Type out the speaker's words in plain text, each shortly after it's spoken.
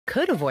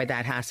could avoid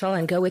that hassle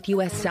and go with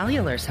U.S.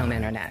 Cellular's home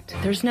internet.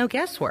 There's no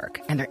guesswork,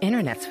 and their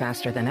internet's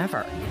faster than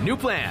ever. New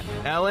plan.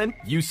 Ellen,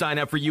 you sign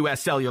up for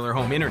U.S. Cellular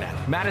home internet.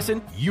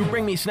 Madison, you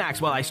bring me snacks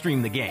while I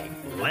stream the game.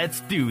 Let's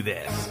do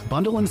this.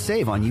 Bundle and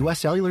save on U.S.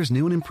 Cellular's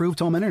new and improved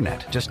home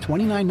internet. Just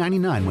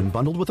 $29.99 when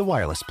bundled with a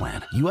wireless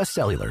plan. U.S.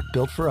 Cellular,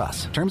 built for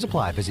us. Terms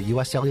apply. Visit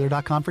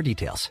uscellular.com for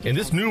details. In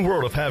this new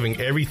world of having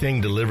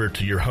everything delivered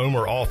to your home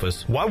or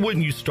office, why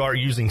wouldn't you start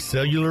using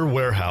Cellular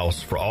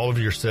Warehouse for all of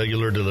your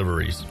cellular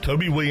deliveries?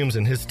 Toby Williams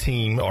and his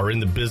team are in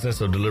the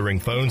business of delivering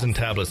phones and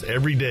tablets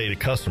every day to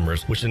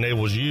customers, which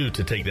enables you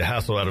to take the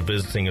hassle out of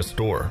visiting a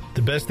store.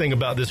 The best thing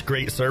about this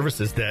great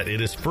service is that it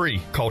is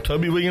free. Call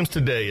Toby Williams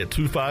today at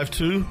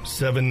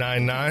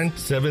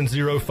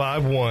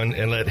 252-799-7051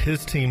 and let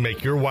his team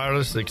make your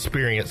wireless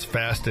experience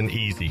fast and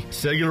easy.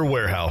 Cellular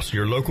Warehouse,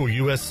 your local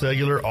U.S.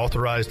 Cellular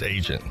authorized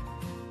agent.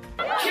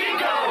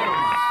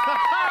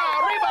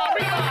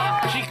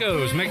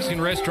 Chico's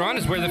Mexican Restaurant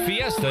is where the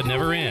fiesta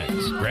never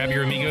ends. Grab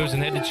your amigos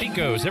and head to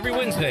Chico's every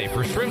Wednesday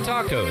for shrimp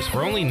tacos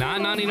for only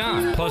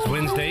 $9.99. Plus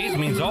Wednesdays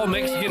means all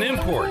Mexican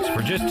imports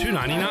for just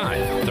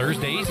 $2.99.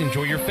 Thursdays,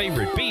 enjoy your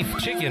favorite beef,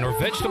 chicken, or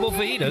vegetable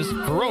fajitas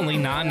for only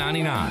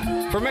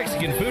 $9.99. For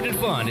Mexican food and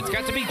fun, it's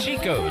got to be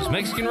Chico's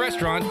Mexican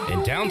Restaurant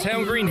in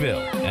downtown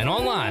Greenville and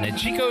online at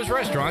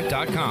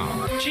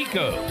chicosrestaurant.com.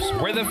 Chico's,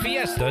 where the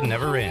fiesta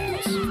never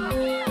ends.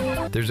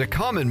 There's a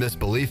common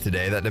misbelief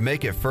today that to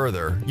make it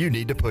further, you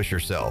need to push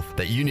yourself,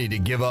 that you need to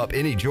give up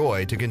any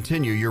joy to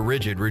continue your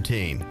rigid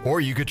routine. Or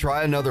you could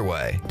try another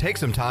way. Take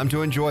some time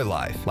to enjoy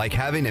life, like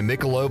having a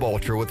Michelob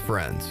Ultra with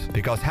friends,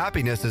 because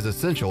happiness is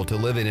essential to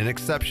living an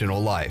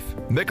exceptional life.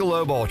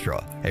 Michelob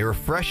Ultra, a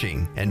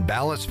refreshing and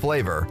balanced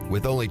flavor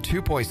with only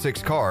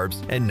 2.6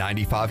 carbs and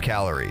 95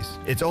 calories.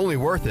 It's only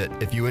worth it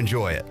if you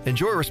enjoy it.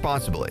 Enjoy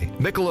responsibly.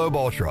 Michelob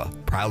Ultra,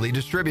 proudly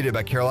distributed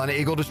by Carolina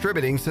Eagle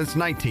Distributing since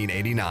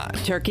 1989.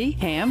 Turkey,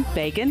 ham,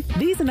 bacon.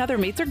 These and other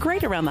meats are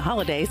great around the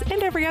holidays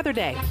and every other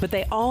day, but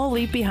they all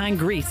leave behind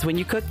grease when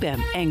you cook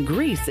them, and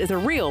grease is a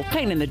real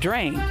pain in the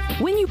drain.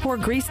 When you pour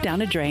grease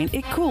down a drain,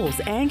 it cools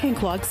and can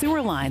clog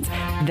sewer lines.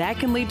 That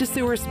can lead to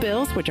sewer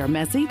spills, which are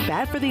messy,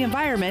 bad for the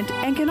environment,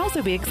 and can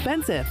also be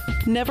expensive.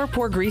 Never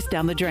pour grease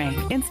down the drain.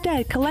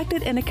 Instead, collect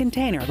it in a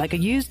container like a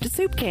used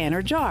soup can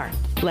or jar.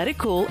 Let it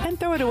cool and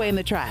throw it away in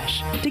the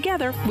trash.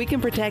 Together, we can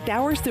protect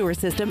our sewer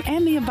system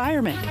and the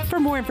environment.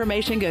 For more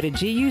information, go to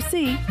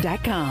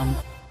guc.com.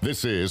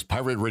 This is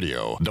Pirate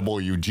Radio,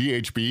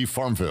 WGHB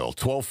Farmville,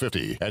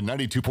 1250 and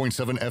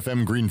 92.7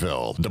 FM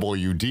Greenville,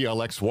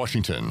 WDLX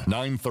Washington,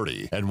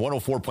 930 and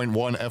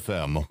 104.1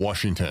 FM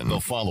Washington.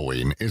 The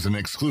following is an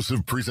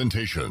exclusive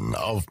presentation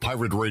of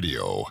Pirate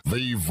Radio,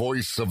 the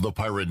voice of the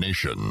pirate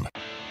nation.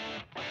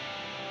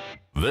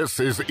 This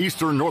is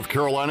Eastern North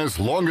Carolina's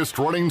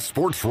longest-running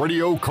sports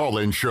radio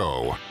call-in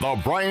show. The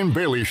Brian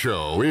Bailey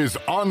Show is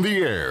on the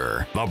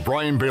air. The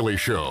Brian Bailey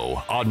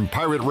Show on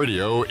Pirate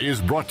Radio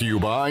is brought to you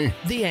by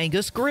The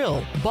Angus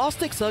Grill,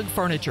 Bostic Sugg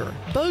Furniture,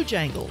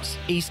 Bojangles,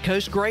 East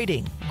Coast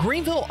Grading,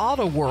 Greenville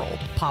Auto World,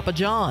 Papa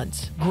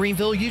John's,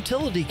 Greenville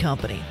Utility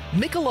Company,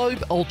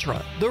 Michelob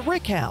Ultra, The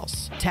Rick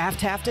House, Taft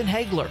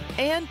Hagler,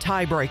 and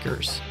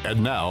Tiebreakers.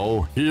 And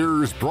now,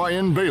 here's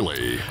Brian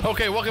Bailey.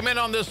 Okay, welcome in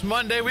on this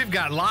Monday. We've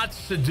got lots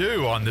to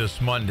do on this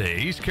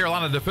Monday. East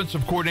Carolina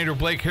defensive coordinator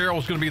Blake Harrell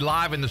is going to be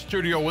live in the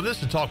studio with us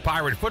to talk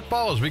Pirate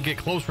football as we get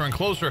closer and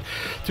closer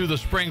to the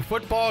spring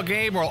football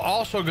game. We're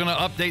also going to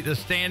update the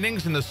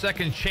standings in the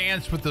second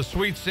chance with the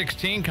Sweet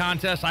 16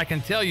 contest. I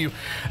can tell you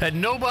that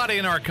nobody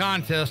in our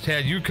contest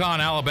had UConn,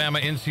 Alabama,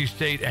 NC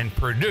State, and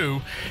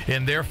Purdue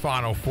in their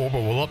Final Four, but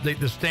we'll update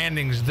the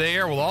standings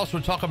there. We'll also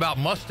talk about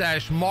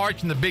Mustache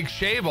March and the big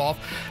shave-off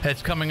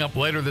that's coming up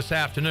later this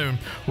afternoon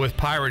with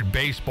Pirate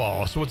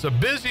baseball. So it's a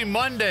busy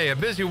Monday, a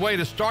busy way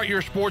to start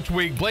your sports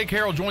week. Blake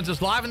Harrell joins us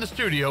live in the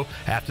studio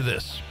after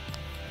this.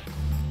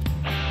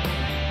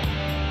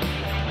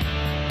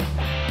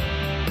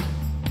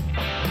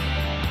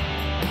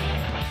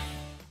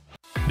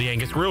 The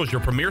Angus Grill is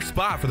your premier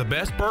spot for the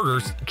best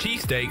burgers,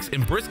 cheesesteaks,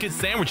 and brisket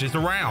sandwiches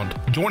around.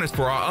 Join us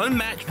for our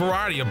unmatched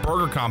variety of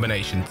burger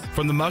combinations,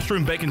 from the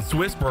mushroom bacon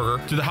Swiss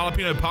burger to the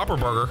jalapeno popper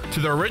burger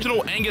to the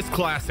original Angus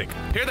classic.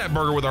 Pair that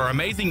burger with our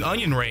amazing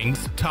onion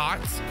rings,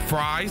 tots,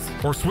 fries,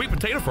 or sweet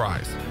potato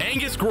fries.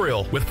 Angus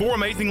Grill, with 4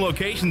 amazing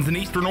locations in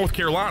eastern North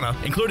Carolina,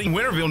 including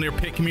Winterville near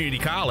Pitt Community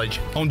College,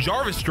 on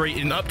Jarvis Street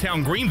in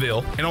uptown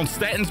Greenville, and on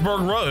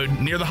Statensburg Road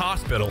near the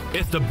hospital.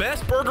 It's the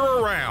best burger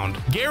around,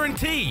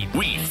 guaranteed.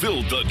 We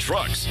filled the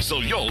trucks so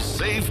you'll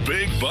save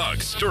big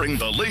bucks during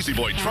the Lazy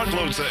Boy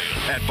truckload sale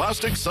at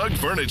Bostic Sugg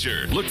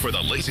Furniture. Look for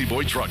the Lazy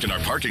Boy truck in our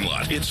parking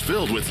lot. It's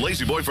filled with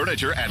Lazy Boy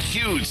furniture at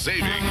huge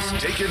savings.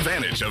 Take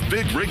advantage of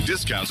big rig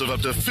discounts of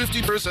up to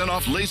 50%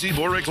 off Lazy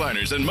Boy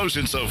recliners and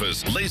motion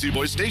sofas, Lazy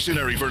Boy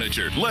stationary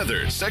furniture,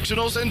 leather,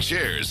 sectionals, and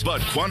chairs. But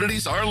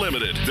quantities are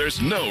limited.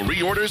 There's no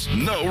reorders,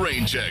 no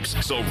rain checks.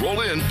 So roll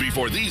in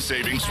before these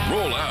savings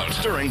roll out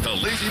during the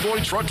Lazy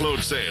Boy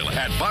truckload sale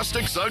at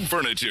Bostic Sugg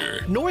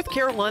Furniture. North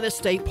Carolina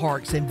State State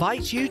Parks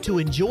invites you to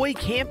enjoy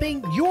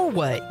camping your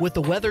way. With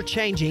the weather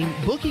changing,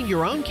 booking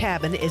your own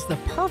cabin is the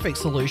perfect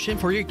solution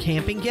for your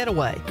camping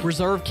getaway.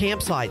 Reserve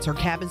campsites or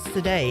cabins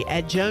today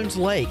at Jones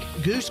Lake,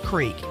 Goose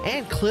Creek,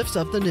 and Cliffs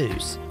of the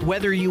Neuse.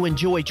 Whether you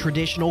enjoy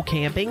traditional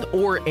camping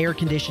or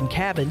air-conditioned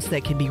cabins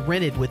that can be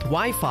rented with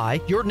Wi-Fi,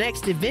 your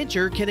next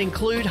adventure can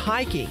include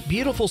hiking,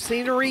 beautiful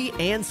scenery,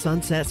 and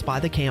sunsets by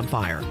the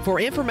campfire. For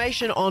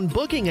information on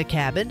booking a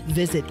cabin,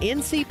 visit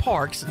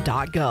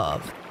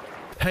ncparks.gov.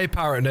 Hey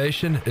Pirate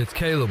Nation, it's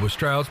Caleb with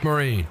Stroud's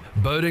Marine.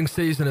 Boating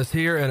season is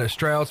here, and at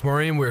Stroud's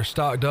Marine we are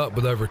stocked up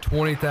with over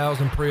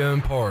 20,000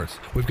 pre-owned parts.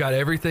 We've got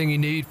everything you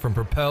need from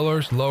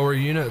propellers, lower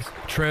units,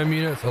 trim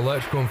units,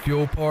 electrical and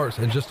fuel parts,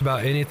 and just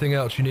about anything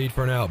else you need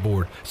for an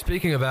outboard.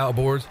 Speaking of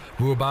outboards,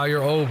 we will buy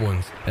your old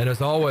ones. And as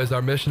always,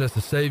 our mission is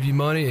to save you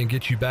money and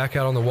get you back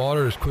out on the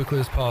water as quickly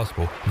as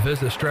possible.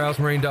 Visit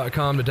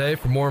StroudsMarine.com today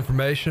for more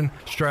information.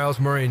 Stroud's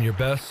Marine, your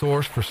best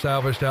source for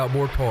salvaged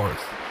outboard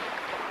parts.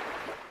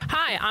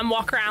 Hi, I'm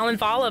Walker Allen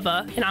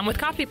Volova, and I'm with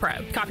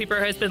CopyPro.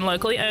 CopyPro has been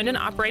locally owned and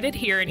operated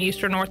here in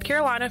Eastern North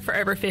Carolina for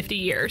over 50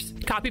 years.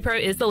 CopyPro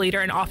is the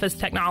leader in office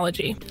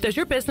technology. Does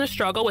your business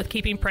struggle with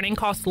keeping printing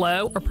costs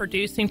low or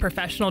producing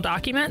professional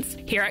documents?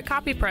 Here at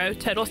CopyPro,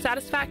 total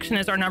satisfaction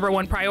is our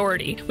 #1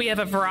 priority. We have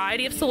a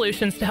variety of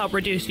solutions to help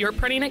reduce your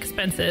printing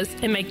expenses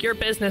and make your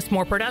business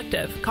more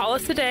productive. Call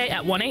us today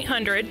at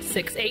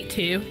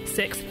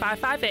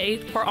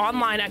 1-800-682-6558 or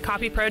online at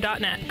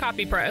copypro.net.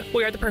 CopyPro,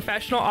 we are the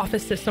professional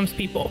office systems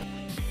people.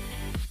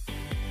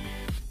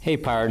 Hey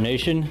Pirate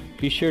Nation,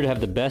 be sure to have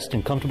the best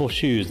and comfortable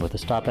shoes with a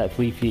stop at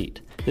Fleet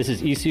Feet. This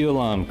is ECU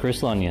alum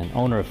Chris Lunyon,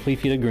 owner of Fleet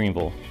Feet of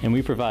Greenville, and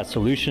we provide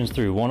solutions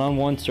through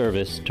one-on-one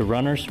service to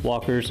runners,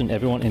 walkers, and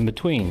everyone in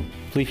between.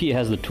 Fleet Feet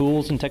has the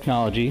tools and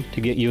technology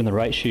to get you in the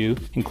right shoe,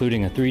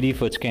 including a 3D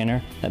foot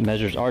scanner that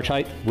measures arch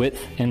height,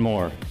 width, and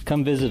more.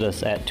 Come visit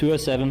us at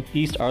 207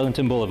 East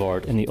Arlington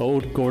Boulevard in the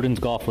old Gordon's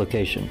Golf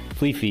location.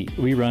 Fleet Feet,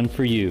 we run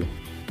for you.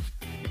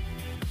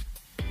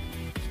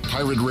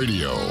 Pirate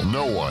Radio,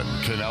 no one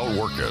can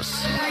outwork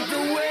us.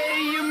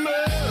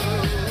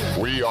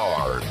 We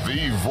are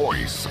the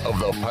voice of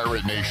the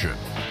Pirate Nation.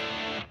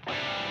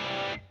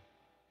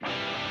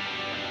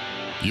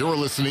 You're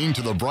listening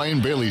to The Brian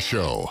Bailey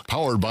Show,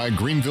 powered by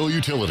Greenville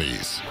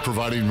Utilities,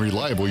 providing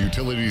reliable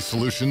utility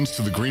solutions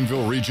to the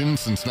Greenville region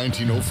since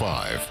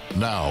 1905.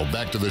 Now,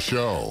 back to the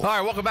show. All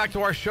right, welcome back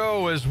to our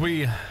show as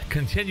we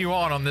continue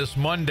on this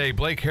Monday.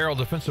 Blake Harrell,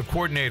 defensive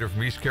coordinator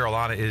from East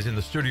Carolina, is in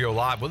the studio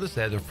live with us.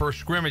 They had their first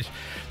scrimmage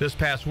this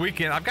past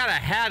weekend. I've got a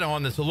hat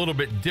on that's a little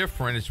bit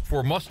different. It's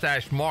for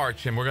Mustache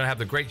March, and we're going to have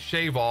the Great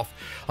Shave Off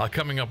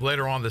coming up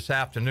later on this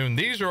afternoon.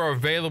 These are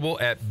available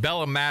at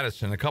Bella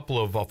Madison. A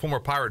couple of former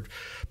Pirate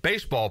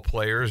baseball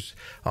players,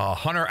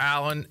 Hunter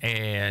Allen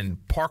and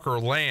Parker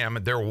Lamb,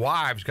 their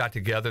wives got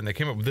together and they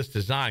came up with this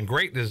design.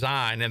 Great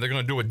design, and they're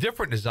going to do a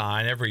different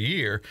design every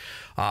year.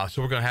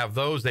 So we're going to have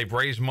those. They've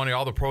raised money.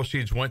 All the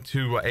proceeds went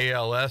to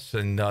ALS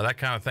and that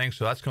kind of thing.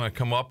 So that's going to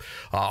come up.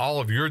 All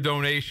of your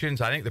donations.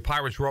 I think the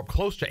Pirates were up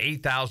close to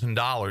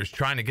 $8,000,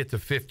 trying to get to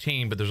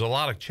 15, but there's a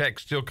lot of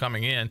checks still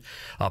coming in.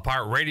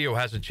 Pirate Radio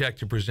has a check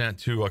to present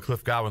to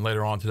Cliff Godwin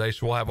later on today.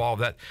 So we'll have all of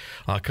that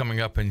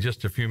coming up in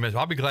just a few minutes.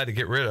 I'll be glad to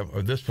get rid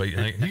of this.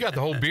 You got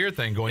the whole beard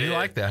thing going. You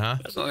like that, huh?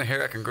 That's the only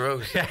hair I can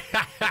grow.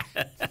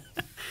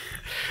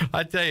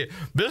 I tell you,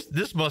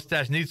 this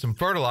mustache needs some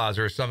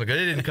fertilizer or something. It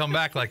didn't come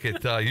back like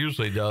it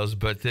usually does,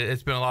 but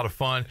it's been a lot of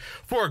fun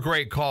for a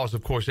great cause,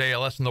 of course,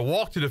 ALS. And the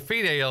Walk to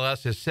Defeat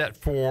ALS is set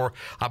for,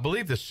 I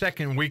believe, the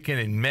second weekend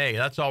in May.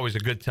 That's always a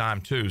good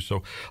time, too.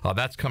 So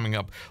that's coming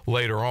up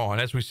later on.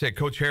 As we said,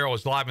 Coach Harrell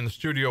is live in the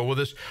studio with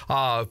us.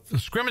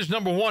 Scrimmage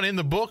number 1 in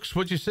the books.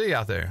 What'd you see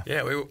out there?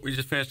 Yeah, we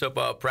just finished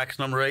up practice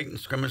number 8 and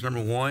scrimmage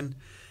number 1.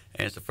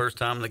 And it's the first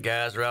time the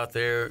guys are out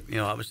there. You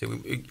know,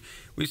 obviously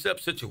we set up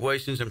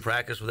situations in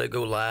practice where they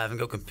go live and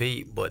go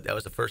compete, but that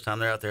was the first time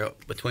they're out there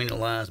between the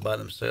lines by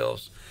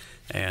themselves.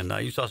 And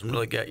you saw some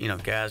really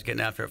guys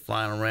getting out there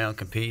flying around,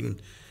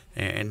 competing,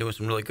 and doing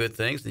some really good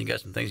things. And you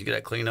got some things you got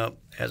to clean up,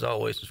 as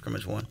always, in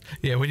scrimmage 1.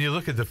 Yeah, when you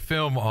look at the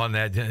film on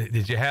that,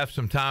 did you have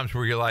some times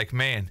where you're like,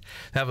 man,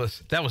 that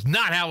was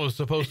not how it was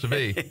supposed to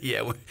be?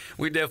 Yeah,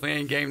 we definitely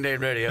ain't game day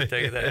ready, I'll tell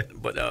you that.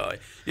 But,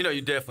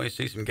 you definitely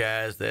see some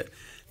guys that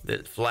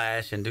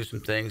flash and do some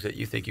things that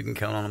you think you can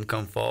count on them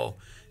come fall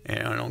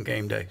and on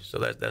game day. So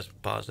that's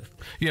positive.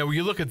 Yeah, when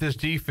you look at this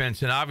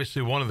defense, and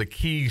obviously one of the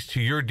keys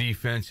to your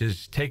defense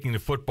is taking the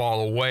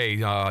football away.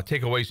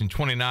 Takeaways in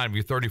 29 of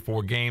your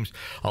 34 games,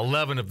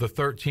 11 of the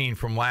 13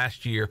 from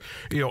last year.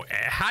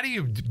 How do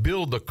you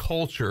build the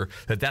culture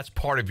that's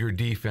part of your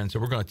defense,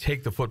 that we're going to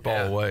take the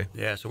football away?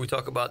 Yeah, so we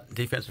talk about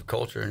defensive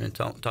culture and then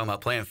talking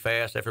about playing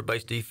fast,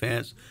 effort-based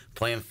defense,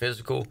 playing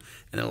physical,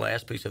 and the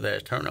last piece of that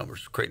is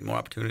turnovers, creating more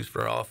opportunities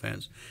for our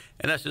offense.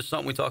 And that's just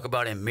something we talk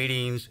about in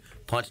meetings,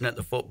 punching at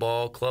the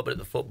football, clubbing at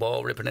the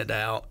football, ripping it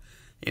out.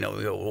 We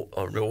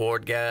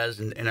reward guys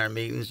in our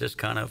meetings, just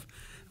kind of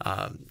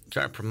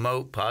trying to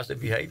promote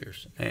positive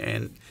behaviors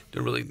and do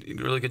a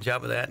really good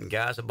job of that. And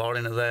guys have bought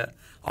into that,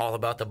 all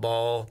about the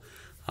ball,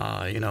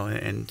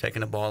 and taking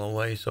the ball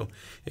away. So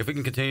if we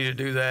can continue to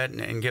do that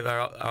and give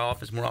our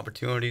offense more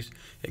opportunities,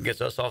 it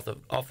gets us off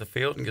the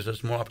field and gives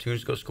us more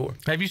opportunities to go score.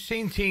 Have you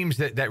seen teams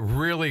that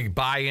really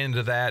buy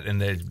into that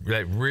and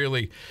that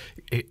really,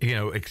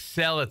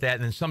 excel at that,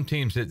 and then some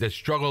teams that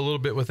struggle a little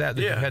bit with that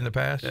you've had in the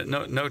past?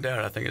 No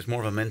doubt. I think it's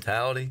more of a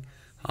mentality.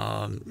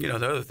 The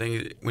other thing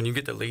is when you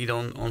get the lead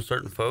on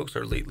certain folks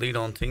or lead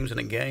on teams in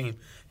a game,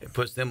 it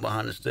puts them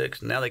behind the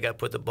sticks. Now they got to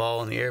put the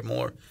ball in the air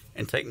more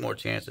and take more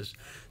chances.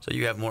 So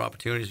you have more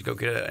opportunities to go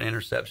get an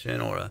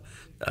interception or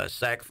a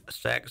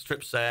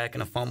strip sack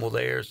and a fumble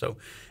there. So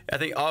I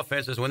think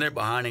offenses, when they're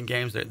behind in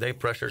games, they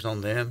pressures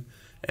on them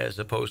as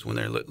opposed to when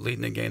they're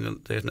leading the game,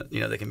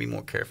 they can be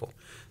more careful.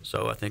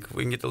 So I think if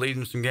we can get the lead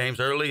in some games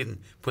early and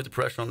put the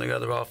pressure on the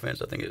other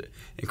offense, I think it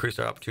increases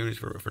our opportunities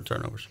for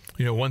turnovers.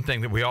 One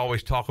thing that we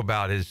always talk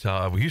about is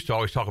we used to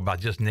always talk about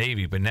just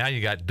Navy, but now you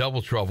got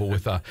double trouble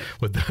with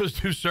those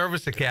two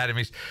service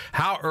academies.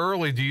 How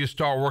early do you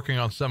start working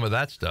on some of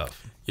that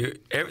stuff?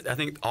 I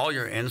think all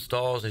your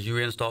installs, as you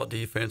install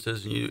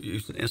defenses and you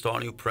install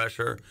new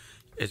pressure,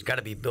 it's got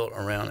to be built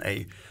around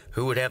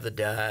who would have the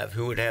dive,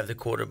 who would have the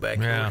quarterback,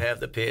 who would have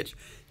the pitch.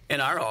 In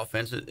our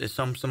offense, it's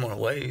some similar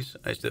ways.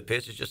 The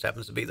pitch, it just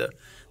happens to be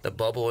the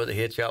bubble or the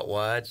hitch out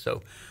wide.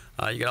 So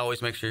you got to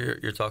always make sure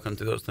you're talking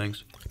through those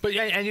things. But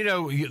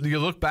you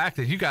look back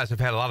that you guys have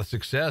had a lot of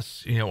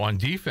success, on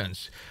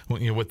defense,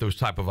 with those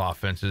type of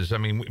offenses. I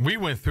mean, we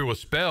went through a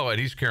spell at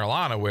East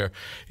Carolina where,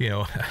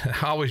 I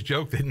always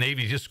joke that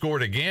Navy just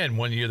scored again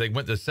one year. They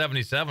went to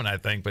 77, I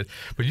think. But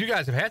you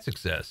guys have had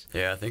success.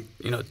 Yeah, I think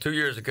 2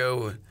 years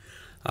ago.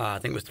 I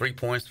think it was 3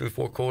 points through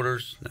 4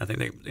 quarters. I think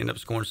they ended up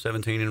scoring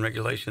 17 in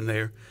regulation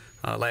there.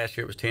 Last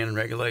year it was 10 in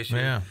regulation.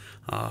 Yeah.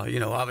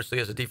 Obviously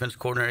as a defensive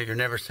coordinator, you're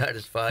never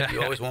satisfied.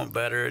 You always want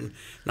better and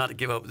not to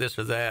give up this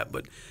or that.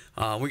 But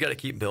we got to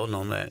keep building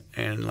on that.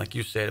 And like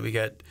you said, we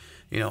got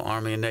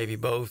Army and Navy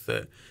both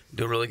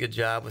do a really good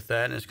job with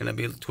that, and it's going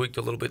to be tweaked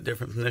a little bit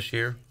different from this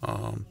year.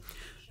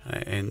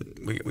 And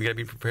we got to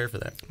be prepared for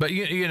that. But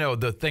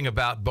the thing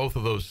about both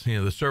of those,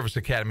 the service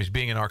academies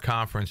being in our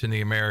conference in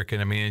the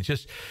American, I mean, it's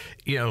just,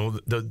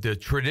 the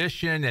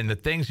tradition and the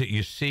things that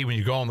you see when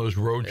you go on those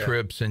road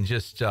trips, and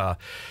just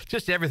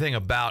everything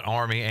about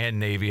Army and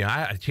Navy.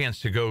 I had a chance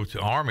to go to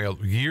Army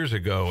years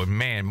ago, and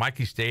man,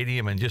 Mikey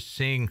Stadium, and just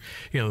seeing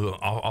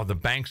all the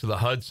banks of the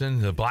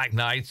Hudson, the Black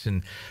Knights,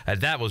 and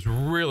that was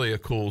really a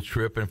cool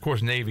trip. And of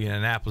course, Navy in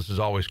Annapolis is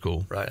always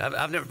cool. Right.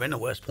 I've never been to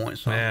West Point,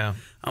 so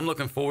I'm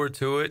looking forward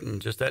to it,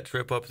 and just that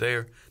trip up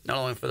there, not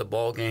only for the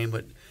ball game,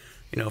 but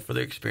for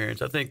the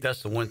experience. I think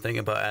that's the one thing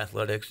about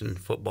athletics and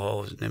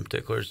football in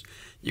particular is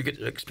you get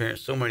to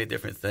experience so many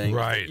different things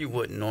that you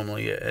wouldn't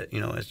normally,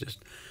 as just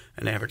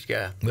an average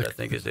guy. But I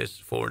think it's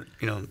it's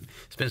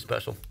been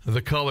special.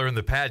 The color and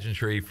the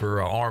pageantry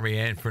for Army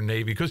and for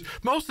Navy, because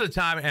most of the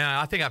time, and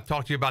I think I've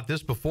talked to you about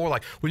this before,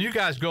 like when you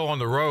guys go on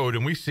the road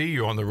and we see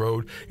you on the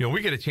road,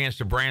 we get a chance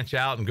to branch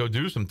out and go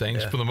do some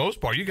things. For the most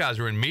part, you guys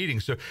are in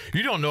meetings, so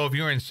you don't know if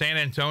you're in San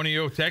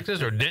Antonio,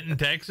 Texas, or Denton,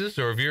 Texas,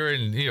 or if you're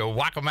in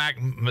Wacomac,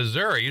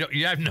 Missouri.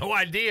 You have no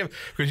idea,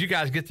 because you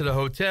guys get to the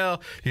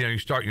hotel, you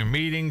start your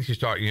meetings, you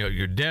start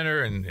your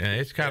dinner, and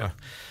it's kind of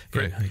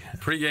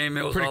Pre-game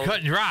meals pretty cut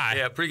and dry.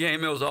 Yeah,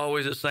 pre-game meals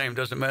always the same.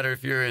 Doesn't matter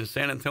if you're in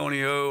San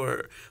Antonio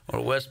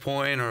or West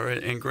Point or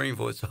in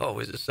Greenville. It's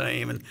always the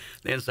same. And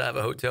the inside of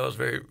a hotel is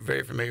very,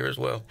 very familiar as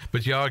well.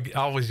 But you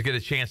always get a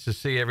chance to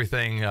see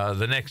everything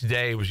the next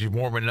day as you're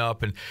warming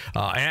up. And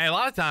a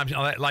lot of times,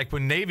 like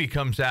when Navy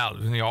comes out,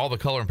 all the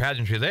color and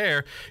pageantry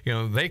there,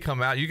 they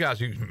come out. You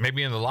guys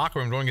maybe in the locker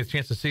room don't get a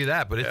chance to see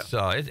that. But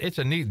it's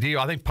a neat deal.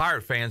 I think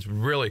Pirate fans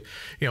really,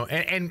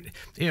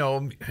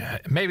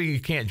 maybe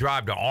you can't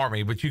drive to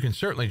Army, but you can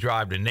certainly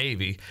drive to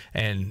Navy,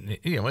 and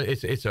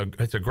it's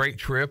a great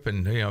trip.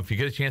 And if you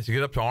get a chance to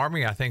get up to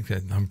Army, I think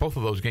that on both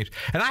of those games.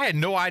 And I had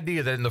no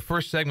idea that in the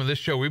first segment of this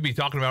show we'd be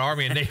talking about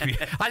Army and Navy.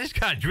 I just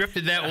kind of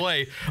drifted that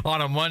way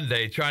on a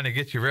Monday, trying to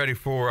get you ready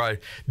for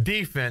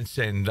defense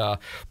and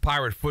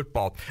Pirate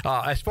football.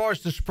 As far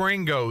as the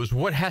spring goes,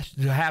 what has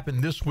to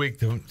happen this week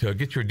to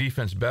get your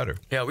defense better?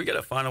 Yeah, we got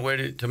to find a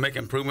way to make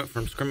improvement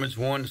from scrimmage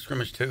 1 to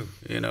scrimmage 2.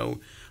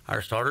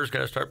 Our starters got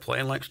to start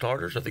playing like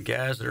starters, or the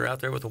guys that are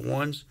out there with the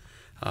ones.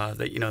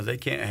 They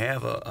can't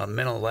have a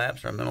mental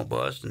lapse or a mental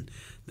bust, and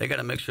they got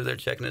to make sure they're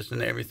checking us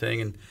into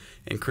everything and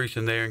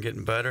increasing there and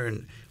getting better.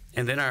 And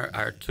then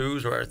our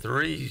twos or our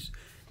threes,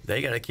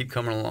 they got to keep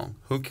coming along.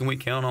 Who can we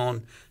count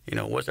on?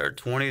 What's our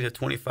 20 to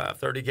 25,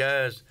 30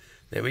 guys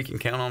that we can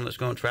count on that's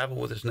going to travel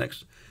with us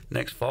next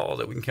fall,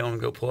 that we can count on to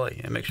go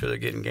play and make sure they're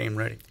getting game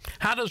ready.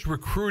 How does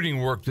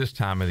recruiting work this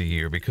time of the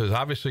year? Because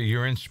obviously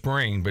you're in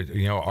spring, but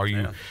are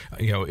you,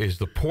 is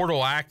the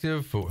portal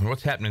active?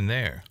 What's happening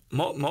there?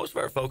 Most of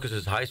our focus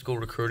is high school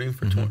recruiting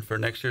for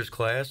next year's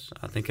class.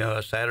 I think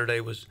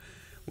Saturday was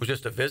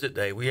just a visit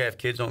day. We have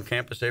kids on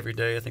campus every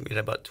day. I think we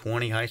had about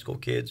 20 high school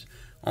kids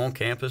on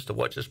campus to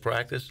watch us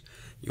practice.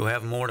 You'll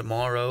have more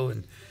tomorrow,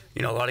 and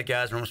a lot of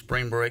guys are on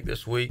spring break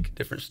this week,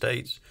 different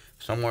states.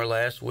 somewhere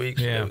last week.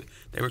 So Yeah.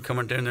 they were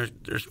coming during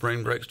their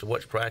spring breaks to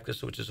watch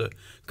practice, which is a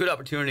good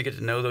opportunity to get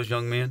to know those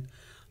young men.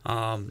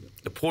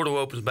 The portal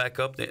opens back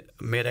up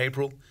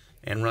mid-April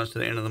and runs to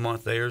the end of the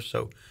month there.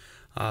 So,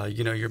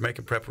 you're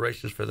making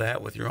preparations for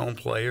that with your own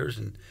players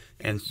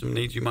and some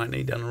needs you might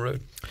need down the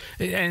road.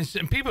 And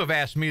some people have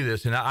asked me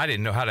this, and I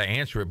didn't know how to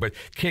answer it, but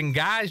can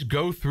guys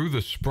go through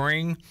the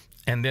spring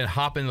and then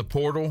hop in the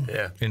portal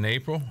in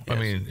April? Yes. I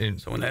mean,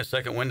 so when that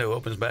second window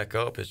opens back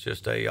up, it's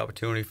just a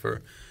opportunity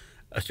for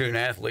a student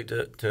athlete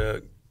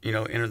to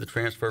enter the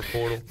transfer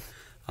portal,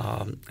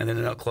 and then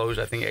it'll close,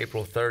 I think,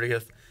 April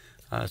 30th.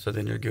 So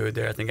then you're good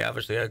there. I think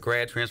obviously a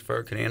grad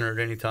transfer can enter at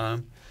any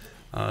time.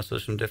 So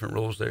there's some different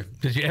rules there.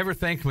 Did you ever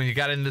think when you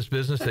got in this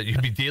business that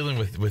you'd be dealing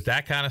with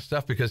that kind of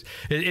stuff? Because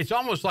it's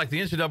almost like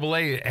the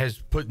NCAA has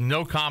put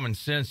no common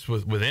sense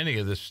with any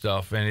of this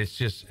stuff, and it's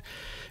just,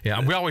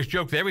 we always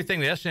joke that everything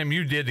the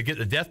SMU did to get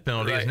the death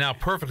penalty is now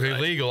perfectly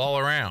legal all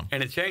around.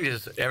 And it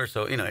changes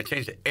it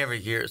changes every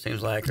year, it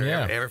seems like, or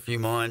every few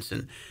months.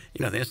 And,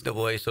 the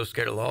NCAA is so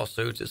scared of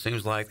lawsuits, it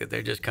seems like that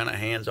they're just kind of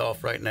hands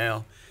off right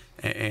now.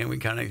 And we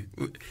kind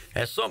of,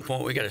 at some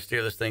point, we got to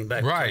steer this thing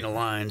back between the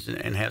lines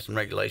and have some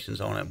regulations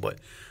on it. But,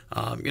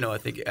 I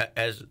think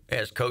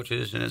as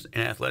coaches and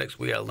in athletics,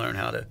 we got to learn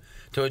how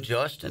to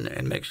adjust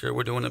and make sure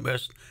we're doing the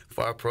best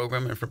for our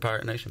program and for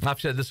Pirate Nation.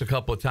 I've said this a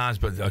couple of times,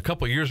 but a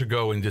couple of years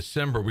ago in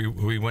December,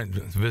 we went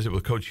to visit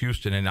with Coach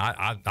Houston, and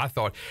I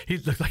thought he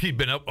looked like he'd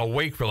been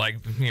awake for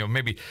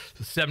maybe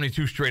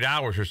 72 straight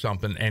hours or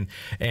something,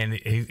 and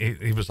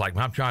he was like,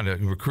 I'm trying to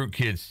recruit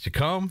kids to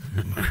come,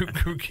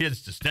 recruit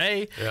kids to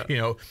stay,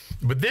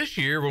 But this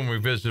year when we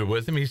visited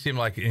with him, he seemed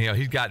like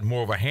he's gotten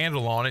more of a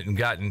handle on it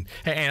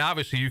and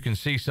obviously you can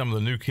see some of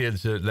the new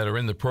kids that are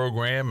in the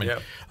program,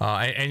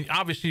 and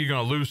obviously you're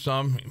going to lose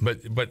some,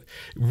 but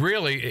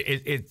really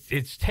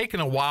it's taken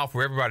a while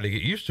for everybody to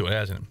get used to it,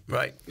 hasn't it?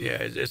 Right. Yeah,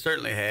 it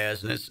certainly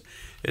has, and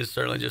it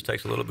certainly just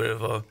takes a little bit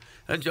of a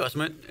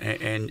adjustment,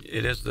 and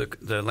it is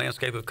the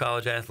landscape of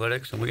college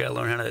athletics, and we got to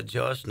learn how to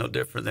adjust. No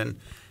different than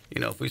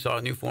if we saw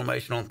a new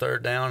formation on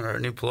third down or a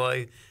new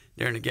play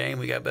during the game,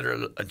 we got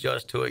better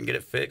adjust to it and get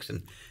it fixed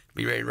and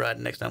be ready to ride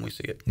the next time we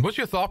see it. What's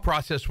your thought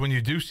process when you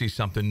do see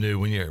something new?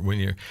 When you're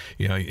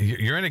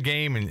in a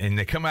game and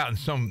they come out in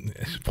some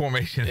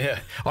formation? Yeah.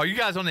 Are you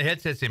guys on the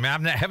headset saying,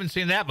 "Man, I haven't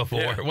seen that before"?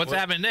 Yeah. What's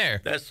happening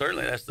there? That's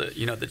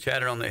the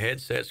chatter on the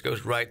headsets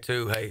goes right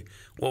to, hey,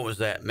 what was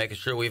that? Making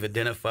sure we've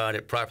identified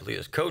it properly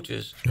as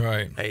coaches.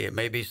 Right. Hey, it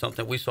may be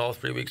something we saw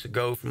 3 weeks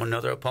ago from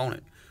another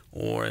opponent,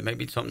 or it may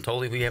be something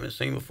totally we haven't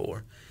seen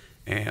before.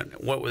 And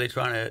what were they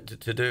trying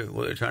to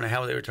do?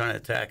 How they were trying to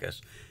attack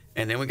us?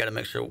 And then we got to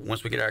make sure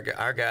once we get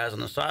our guys on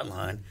the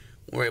sideline,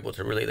 we're able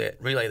to relay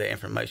that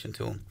information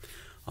to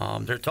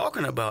them. They're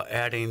talking about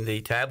adding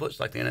the tablets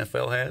like the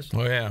NFL has.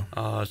 Oh yeah.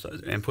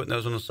 And putting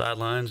those on the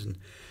sidelines, and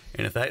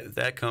if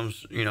that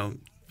comes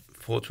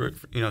full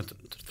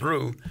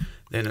through,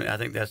 then I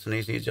think that's an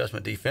easy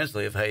adjustment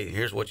defensively. Of hey,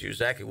 here's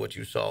exactly what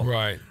you saw.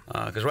 Right.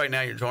 Because right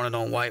now you're drawing it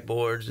on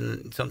whiteboards,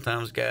 and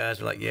sometimes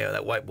guys are like, yeah,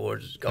 that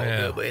whiteboard's all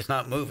good, but it's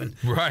not moving.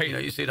 Right.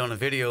 You see it on the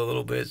video a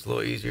little bit; it's a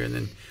little easier, and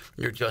then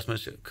your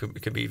adjustments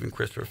could be even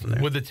crisper from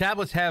there. Would the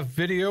tablets have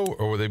video,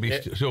 or would they be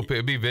still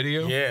be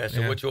video? Yeah.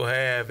 So what you'll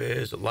have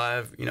is a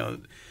live,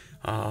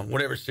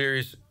 whatever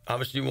series.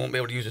 Obviously, you won't be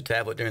able to use a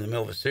tablet during the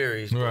middle of a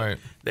series. Right.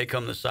 They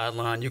come to the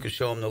sideline. You can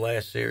show them the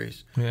last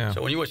series. Yeah.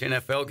 So when you watch an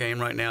NFL game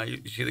right now,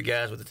 you see the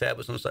guys with the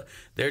tablets on the side.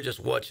 They're just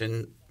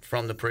watching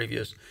from the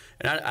previous.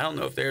 And I don't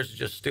know if theirs is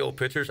just still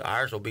pictures.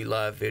 Ours will be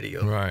live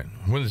video. Right.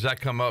 When does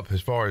that come up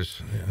as far as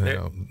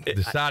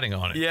deciding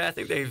on it? Yeah, I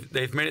think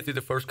they've made it through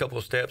the first couple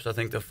of steps. I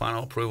think the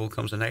final approval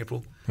comes in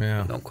April.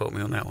 Yeah. Don't quote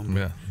me on that one.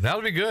 Yeah, that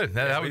would be good.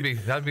 That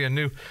would be a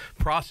new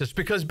process,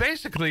 because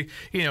basically,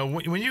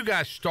 when you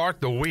guys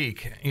start the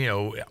week,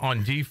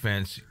 on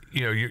defense,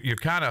 you're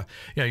kind of,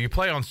 you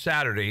play on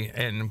Saturday,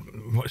 and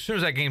as soon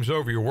as that game's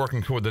over, you're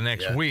working toward the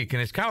next week,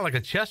 and it's kind of like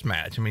a chess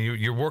match. I mean,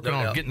 you're working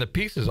on getting the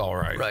pieces all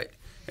right. Right,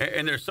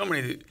 and there's so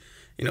many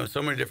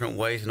different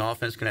ways an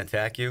offense can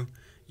attack you.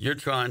 You're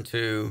trying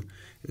to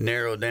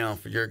narrow down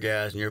for your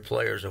guys and your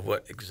players of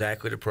what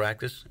exactly to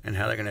practice and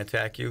how they're going to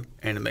attack you,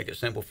 and to make it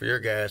simple for your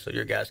guys so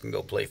your guys can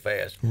go play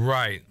fast.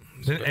 Right.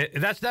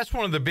 That's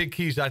one of the big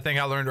keys I think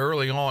I learned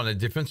early on. The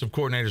defensive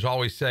coordinators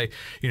always say,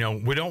 we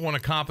don't want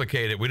to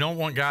complicate it. We don't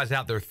want guys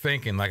out there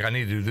thinking like, I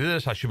need to do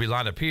this, I should be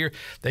lined up here.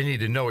 They need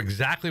to know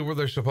exactly where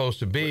they're supposed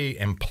to be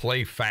and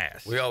play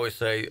fast. We always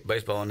say,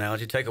 baseball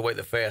analogy, take away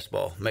the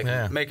fastball.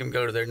 Make them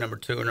go to their number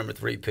 2 or number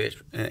 3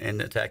 pitch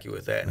and attack you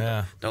with that.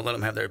 Yeah. Don't let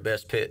them have their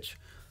best pitch.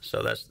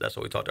 So that's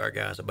what we talk to our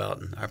guys about,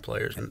 and our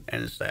players and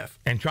the staff.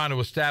 And trying to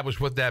establish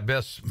what that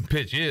best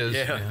pitch is.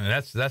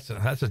 Yeah.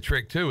 That's a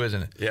trick too,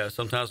 isn't it? Yeah.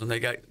 Sometimes when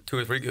they got 2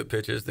 or 3 good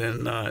pitches,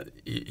 then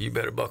you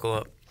better buckle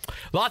up.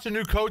 Lots of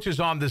new coaches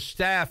on the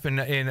staff,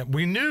 and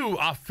we knew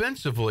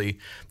offensively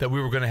that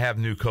we were going to have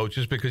new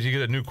coaches because you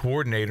get a new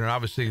coordinator, and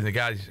obviously the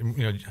guys,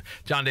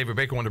 John David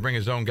Baker wanted to bring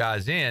his own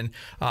guys in.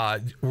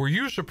 Were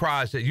you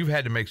surprised that you've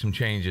had to make some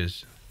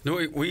changes? No,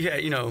 we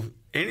had,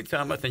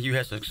 anytime I think you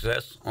have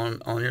success on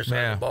your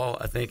side of the ball,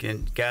 I think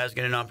and guys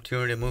get an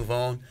opportunity to move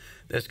on,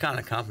 that's kind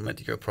of a compliment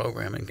to your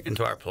program and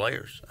to our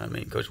players. I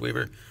mean, Coach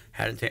Weaver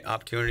had an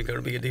opportunity to go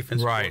to be a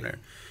defensive coordinator.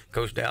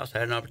 Coach Dowse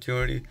had an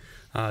opportunity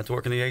to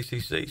work in the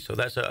ACC. So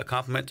that's a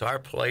compliment to our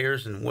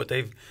players and what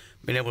they've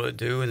been able to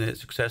do and the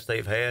success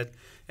they've had.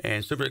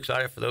 And super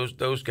excited for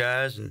those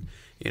guys. And,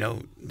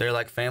 they're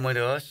like family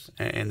to us,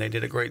 and they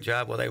did a great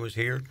job while they was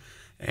here.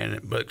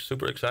 But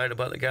super excited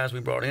about the guys we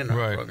brought in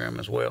our program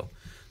as well,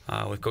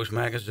 with Coach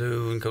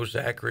Magazoo and Coach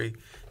Zachary,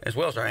 as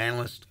well as our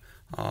analysts.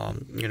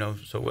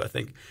 So I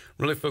think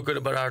really feel good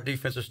about our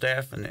defensive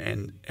staff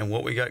and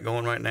what we got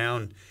going right now.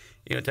 And,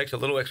 it takes a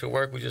little extra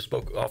work. We just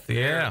spoke off the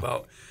air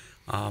about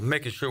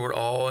making sure we're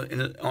all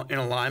in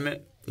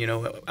alignment.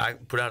 I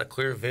put out a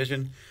clear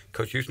vision.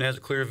 Coach Houston has a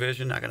clear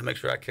vision. I got to make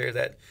sure I carry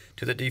that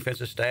to the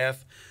defensive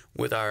staff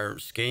with our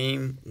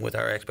scheme, with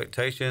our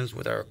expectations,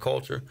 with our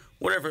culture,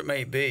 whatever it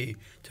may be,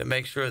 to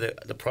make sure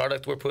that the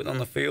product we're putting on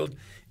the field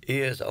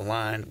is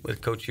aligned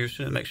with Coach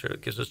Houston and make sure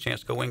it gives us a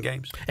chance to go win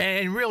games.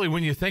 And really,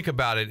 when you think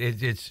about it,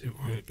 it's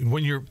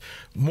when you're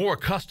more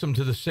accustomed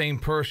to the same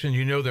person,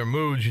 their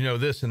moods,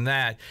 this and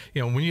that,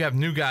 when you have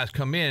new guys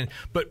come in.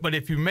 But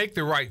if you make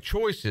the right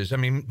choices, I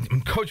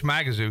mean, Coach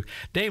Magazoo,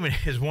 Damon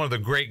is one of the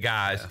great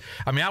guys.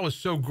 Yeah. I mean, I was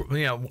so,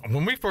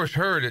 when we first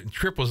heard that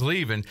Tripp was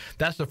leaving,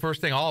 that's the first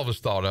thing all of us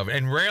thought of.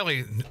 And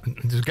rarely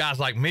does guys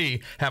like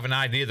me have an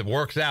idea that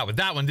works out. But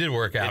that one did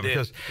work out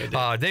because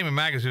Damon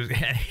Magazoo,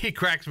 he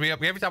cracks me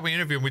up. Every time we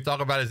interview him, we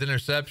talk about his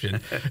interception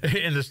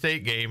in the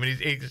state game, and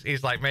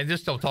he's like, man,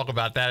 just don't talk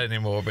about that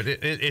anymore. But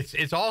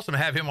it's awesome to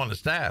have him on the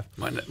staff.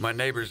 My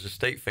neighbor's a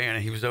state fan,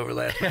 and he was over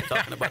last night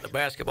talking about the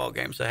basketball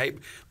game. So, hey,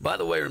 by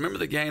the way, remember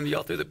the game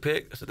y'all threw the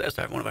pick? I said, that's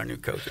one of our new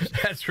coaches.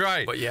 That's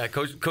right. But yeah,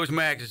 Coach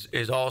Max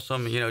is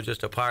awesome.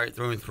 Just a Pirate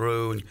through and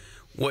through, and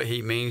what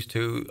he means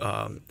to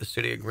the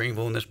city of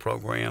Greenville in this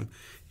program.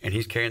 And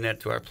he's carrying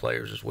that to our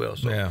players as well.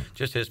 So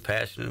just his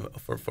passion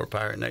for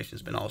Pirate Nation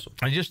has been awesome.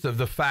 And just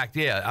the fact,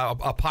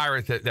 a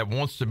Pirate that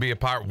wants to be a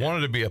Pirate,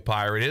 wanted to be a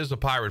Pirate, is a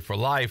Pirate for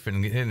life,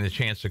 and getting the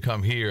chance to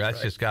come here,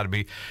 that's just got to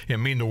be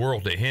mean the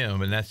world to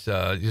him. And that's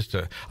just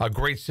a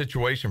great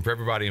situation for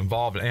everybody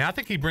involved. And I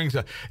think he brings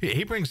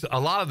a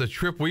lot of the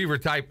Tripp Weaver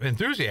type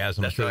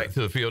enthusiasm to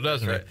the field,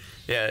 doesn't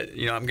he?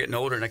 Yeah, I'm getting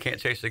older and I can't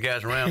chase the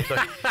guys around, so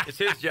it's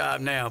his job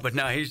now. But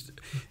no, he's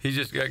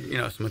just got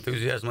some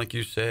enthusiasm, like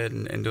you said,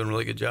 and doing a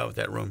really good job with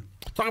that room.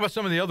 Talk about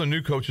some of the other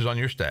new coaches on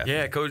your staff.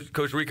 Yeah,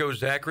 Coach Rico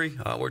Zachary.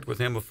 I worked with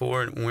him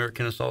before when we were at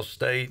Kennesaw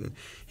State, and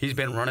he's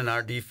been running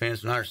our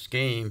defense and our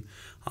scheme.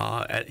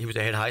 He was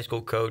a head high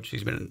school coach.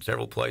 He's been in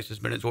several places,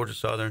 been at Georgia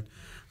Southern,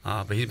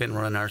 but he's been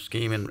running our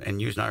scheme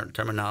and using our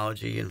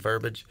terminology and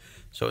verbiage,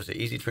 so it's an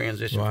easy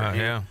transition for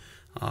him.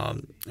 Yeah.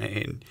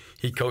 And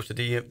he coached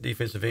the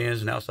defensive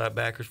ends and outside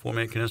backers for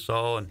me at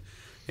Kennesaw, and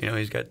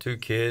he's got 2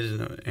 kids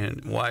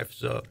and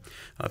wife's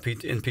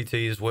in PT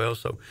as well.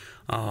 So,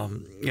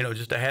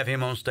 just to have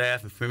him on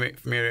staff and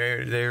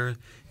familiarity there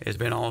has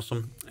been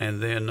awesome.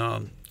 And then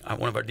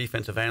one of our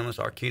defensive analysts,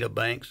 Arkita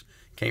Banks,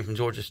 came from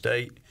Georgia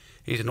State.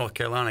 He's a North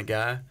Carolina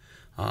guy,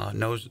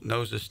 knows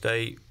the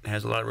state,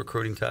 has a lot of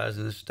recruiting ties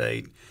in the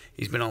state.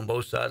 He's been on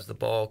both sides of the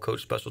ball,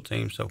 coached special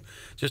teams. So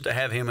just to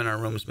have him in our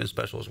room has been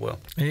special as well.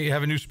 And you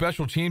have a new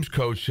special teams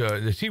coach.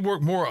 Does he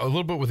work a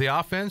little bit with the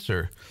offense,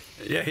 or?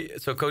 Yeah,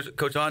 so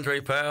Coach Andre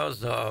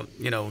Powell's,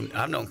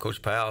 I've known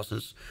Coach Powell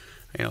since,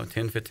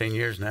 10, 15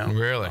 years now.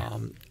 Really?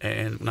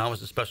 And when I was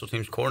the special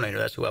teams coordinator,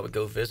 that's who I would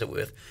go visit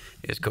with,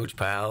 is Coach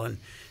Powell. And,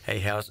 hey,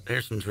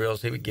 here's some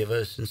drills he would give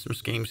us and some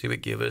schemes he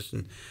would give us.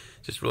 And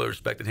just really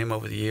respected him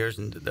over the years.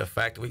 And the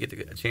fact that we get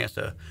a chance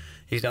to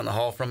 – he's down the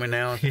hall from me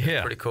now.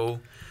 It's pretty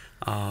cool.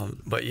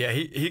 But, yeah,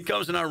 he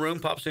comes in our room,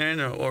 pops in,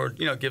 or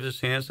gives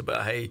us hints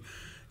about, hey,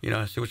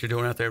 I see what you're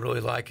doing out there,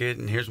 really like it,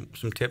 and here's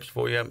some tips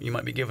for you you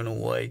might be giving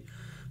away.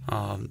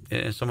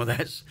 And some of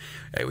that's,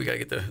 hey, we got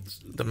to get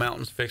the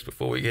mountains fixed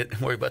before we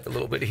worry about the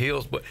little bitty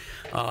hills. But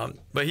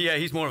yeah,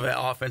 he's more of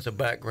that offensive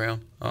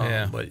background.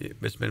 But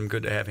it's been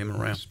good to have him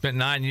around. Spent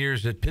 9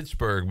 years at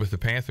Pittsburgh with the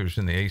Panthers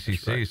in the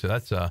ACC, so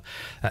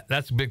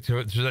that's big.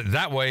 So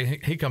that way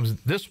he comes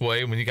this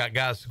way when you got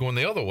guys going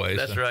the other way.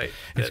 That's right.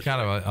 It's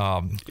kind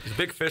of he's a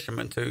big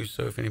fisherman too.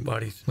 So if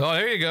anybody's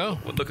there you go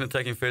looking to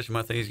take him fishing,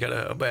 I think he's got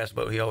a bass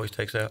boat he always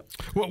takes out.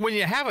 Well, when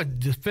you have a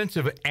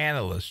defensive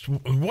analyst,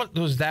 what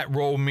does that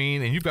role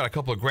mean? And you've got a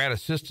couple of grad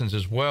assistants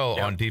as well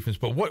on defense.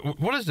 But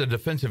what does the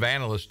defensive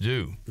analyst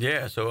do?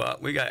 Yeah, so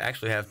we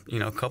actually have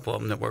a couple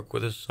of them that work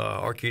with us.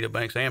 Arkita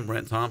Banks and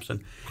Brent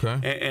Thompson.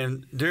 Okay.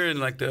 And during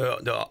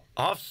the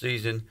off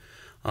season,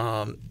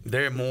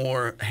 they're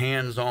more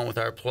hands on with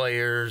our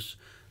players.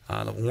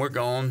 When we're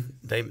gone,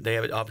 they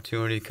have an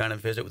opportunity to kind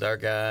of visit with our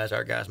guys.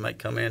 Our guys might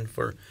come in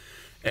for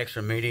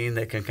extra meeting.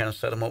 They can kind of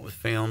set them up with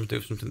film,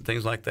 do some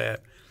things like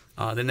that.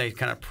 Then they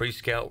kind of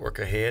pre-scout work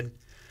ahead.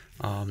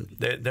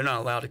 They're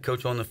not allowed to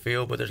coach on the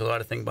field, but there's a lot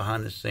of things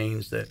behind the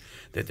scenes that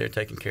they're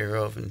taking care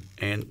of,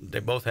 and they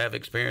both have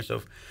experience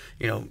of,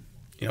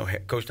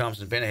 Coach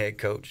Thompson's been a head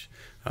coach.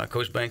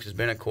 Coach Banks has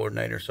been a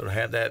coordinator. So to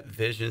have that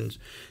visions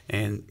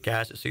and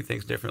guys that see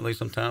things differently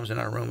sometimes in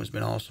our room has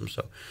been awesome.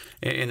 So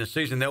in the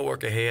season, they'll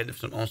work ahead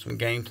on some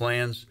game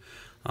plans.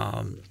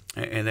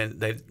 And then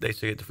they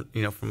see it,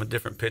 from a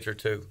different picture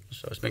too.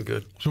 So it's been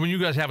good. So when you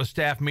guys have a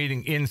staff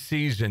meeting in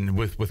season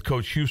with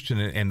Coach Houston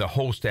and the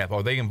whole staff,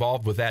 are they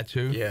involved with that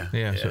too? Yeah.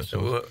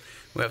 So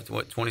we have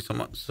 20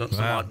 some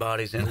odd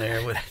bodies in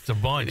there. It's a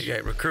bunch. You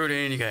got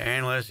recruiting, you got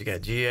analysts, you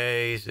got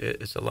GAs.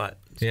 It's a lot.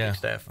 It's a big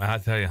staff. I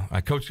tell you,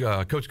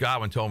 Coach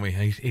Godwin told me,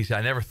 he said,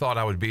 I never thought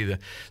I would be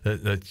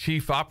the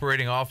chief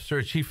operating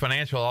officer, chief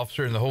financial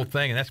officer, and the whole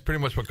thing. And that's pretty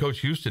much what Coach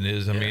Houston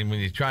is. I mean, when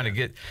you're trying to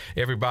get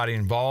everybody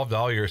involved,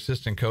 all your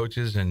assistant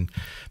coaches, and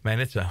man,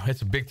 it's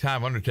a big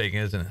time undertaking,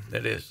 isn't it?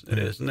 It is.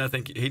 And I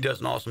think he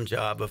does an awesome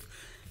job of,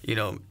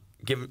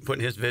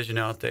 putting his vision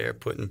out there,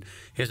 putting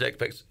his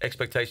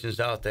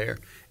expectations out there,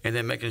 and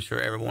then making sure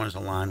everyone is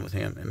aligned with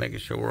him and making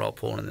sure we're all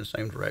pulling in the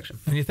same direction.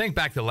 And you think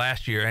back to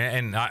last year,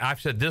 and I've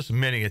said this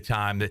many a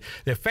time,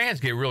 that fans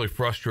get really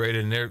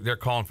frustrated and they're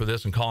calling for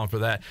this and calling for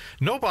that.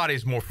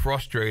 Nobody's more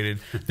frustrated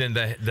than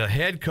the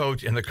head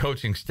coach and the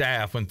coaching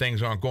staff when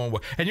things aren't going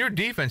well. And your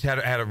defense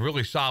had a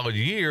really solid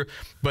year,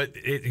 but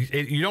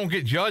you don't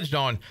get judged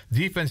on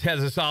defense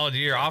has a solid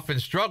year,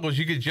 offense struggles.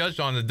 You get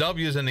judged on the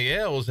W's and the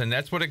L's, and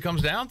that's what it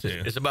comes down to.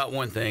 It's about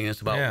one thing.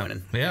 It's about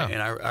winning. Yeah.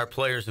 And our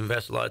players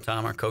invest a lot of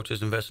time. Our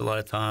coaches invest a lot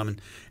of time.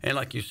 And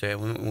like you said,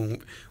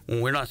 when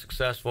we're not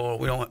successful,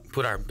 we don't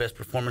put our best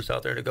performance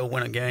out there to go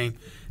win a game,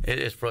 it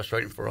is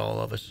frustrating for all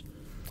of us.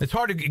 It's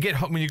hard to get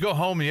home when you go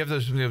home and you have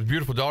those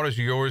beautiful daughters of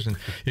yours, and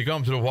you go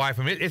home to the wife.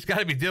 I mean, it's got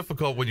to be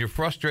difficult when you're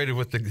frustrated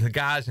with the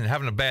guys and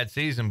having a bad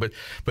season. But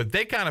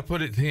they kind of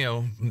put it,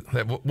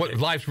 what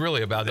life's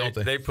really about, don't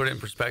they? They put it in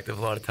perspective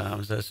a lot of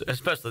times,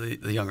 especially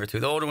the younger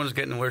two. The older one's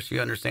getting where she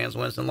understands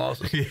wins and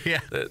losses. Yeah,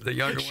 the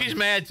younger she's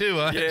mad too,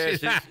 huh? Yeah,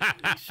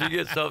 she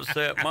gets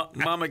upset.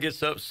 Mama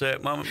gets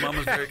upset. Mama's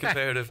very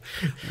competitive,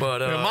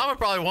 but Mama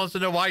probably wants to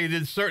know why you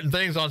did certain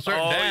things on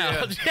certain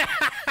downs.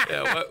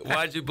 Yeah,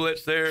 why'd you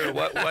blitz there?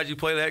 Why'd you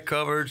play that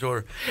coverage?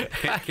 Or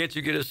can't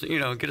you get us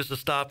a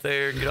stop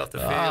there and get off the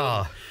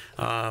field?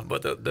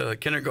 But the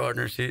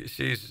kindergartner,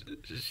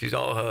 she's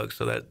all hugs,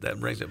 so that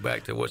brings it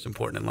back to what's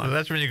important in life. Well,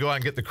 that's when you go out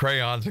and get the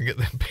crayons and get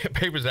the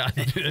papers out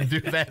and do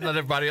that, and let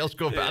everybody else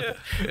go about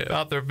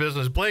their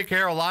business. Blake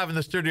Harrell live in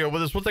the studio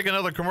with us. We'll take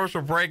another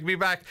commercial break. Be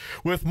back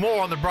with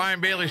more on the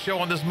Brian Bailey Show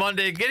on this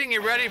Monday, getting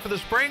you ready for the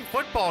spring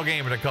football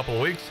game in a couple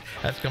of weeks.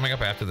 That's coming up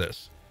after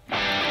this.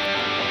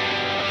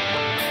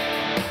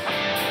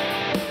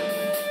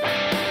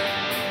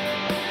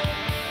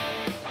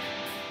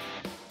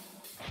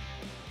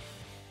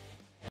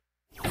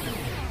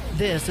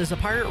 This is a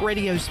Pirate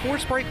Radio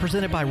Sports Break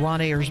presented by Ron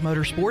Ayers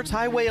Motorsports,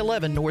 Highway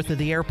 11 north of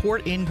the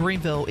airport in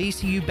Greenville.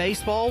 ECU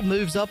baseball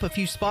moves up a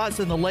few spots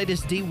in the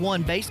latest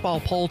D1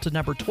 baseball poll to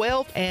number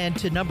 12 and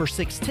to number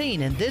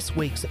 16 in this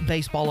week's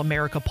Baseball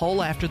America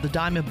poll after the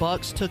Diamond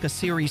Bucks took a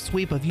series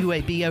sweep of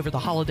UAB over the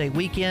holiday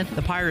weekend.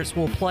 The Pirates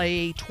will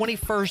play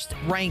 21st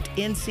ranked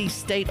NC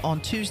State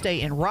on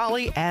Tuesday in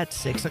Raleigh at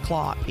 6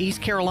 o'clock.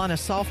 East Carolina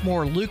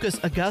sophomore Lucas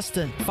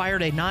Augustin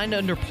fired a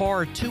 9-under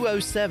par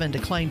 207 to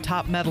claim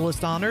top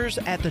medalist honors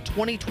at the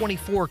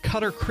 2024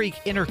 Cutter Creek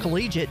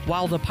Intercollegiate,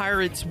 while the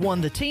Pirates won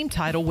the team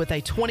title with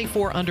a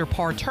 24-under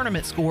par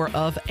tournament score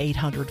of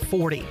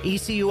 840.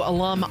 ECU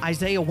alum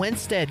Isaiah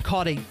Winstead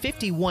caught a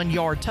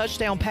 51-yard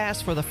touchdown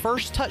pass for the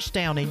first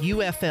touchdown in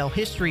UFL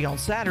history on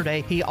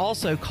Saturday. He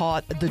also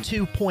caught the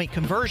 2-point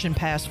conversion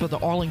pass for the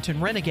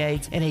Arlington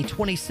Renegades in a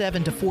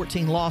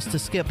 27-14 loss to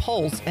Skip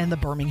Holtz and the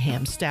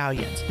Birmingham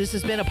Stallions. This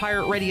has been a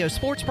Pirate Radio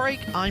Sports Break.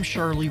 I'm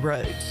Shirley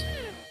Rhodes.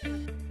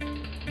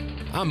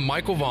 I'm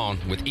Michael Vaughn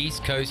with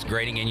East Coast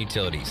Grading and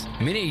Utilities.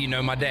 Many of you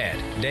know my dad,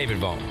 David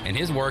Vaughn, and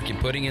his work in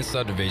putting in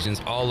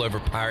subdivisions all over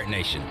Pirate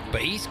Nation.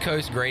 But East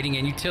Coast Grading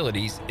and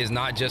Utilities is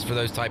not just for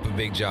those type of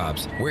big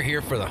jobs. We're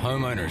here for the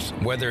homeowners.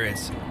 Whether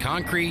it's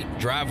concrete,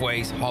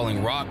 driveways,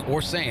 hauling rock,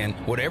 or sand,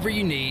 whatever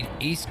you need,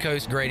 East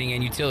Coast Grading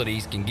and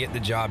Utilities can get the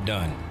job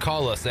done.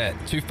 Call us at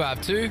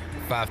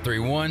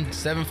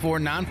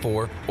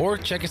 252-531-7494 or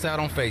check us out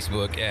on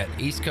Facebook at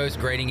East Coast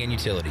Grading and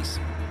Utilities.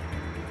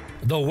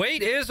 The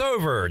wait is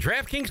over.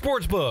 DraftKings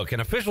Sportsbook, an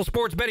official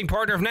sports betting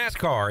partner of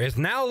NASCAR, is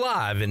now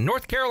live in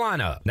North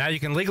Carolina. Now you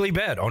can legally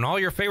bet on all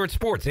your favorite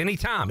sports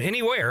anytime,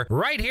 anywhere,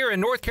 right here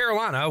in North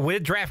Carolina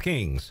with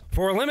DraftKings.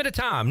 For a limited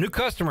time, new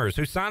customers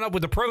who sign up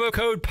with the promo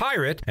code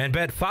PIRATE and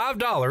bet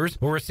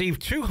 $5 will receive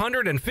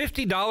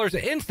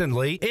 $250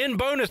 instantly in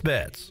bonus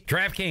bets.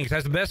 DraftKings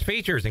has the best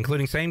features,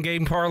 including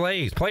same-game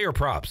parlays, player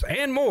props,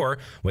 and more,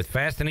 with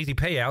fast and easy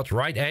payouts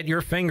right at your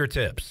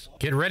fingertips.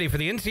 Get ready for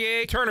the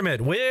NCAA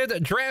tournament with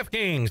DraftKings.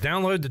 DraftKings.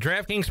 Download the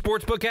DraftKings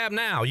Sportsbook app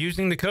now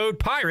using the code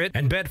PIRATE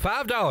and bet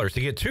 $5 to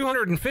get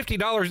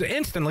 $250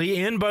 instantly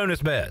in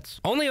bonus bets.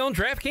 Only on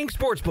DraftKings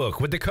Sportsbook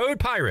with the code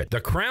PIRATE.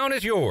 The crown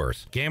is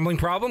yours. Gambling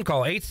problem?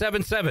 Call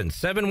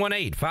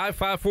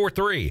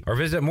 877-718-5543 or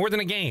visit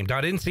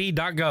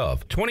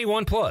morethanagame.nc.gov.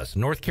 21 plus,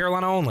 North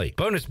Carolina only.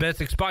 Bonus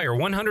bets expire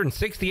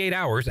 168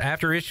 hours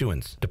after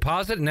issuance.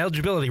 Deposit and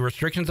eligibility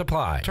restrictions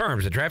apply.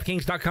 Terms at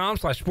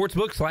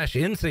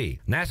DraftKings.com/sportsbook/NC.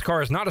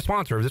 NASCAR is not a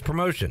sponsor of this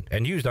promotion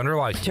and used under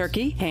license.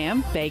 Turkey,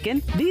 ham,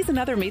 bacon. These and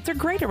other meats are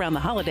great around the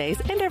holidays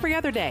and every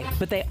other day,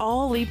 but they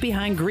all leave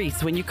behind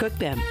grease when you cook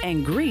them,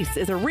 and grease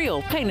is a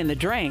real pain in the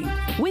drain.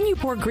 When you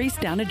pour grease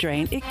down a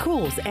drain, it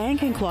cools and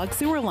can clog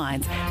sewer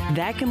lines.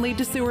 That can lead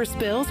to sewer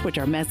spills, which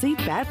are messy,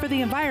 bad for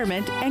the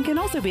environment, and can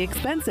also be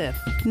expensive.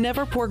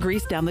 Never pour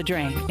grease down the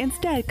drain.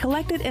 Instead,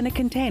 collect it in a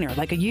container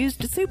like a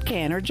used soup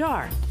can or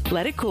jar.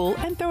 Let it cool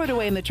and throw it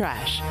away in the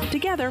trash.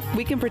 Together,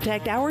 we can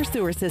protect our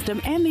sewer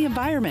system and the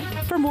environment.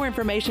 For more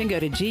information, go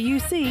to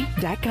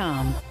guc.com.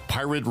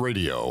 Pirate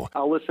Radio.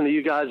 I'll listen to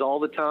you guys all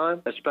the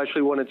time,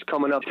 especially when it's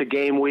coming up to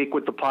game week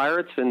with the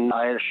Pirates, and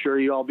I assure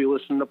you I'll be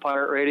listening to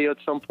Pirate Radio at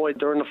some point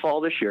during the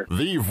fall this year.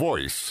 The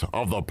voice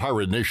of the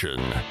Pirate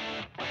Nation.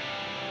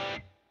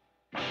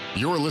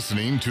 You're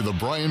listening to The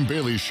Brian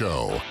Bailey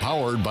Show,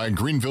 powered by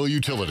Greenville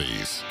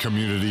Utilities.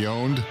 Community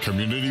owned,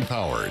 community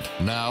powered.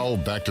 Now,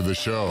 back to the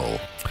show.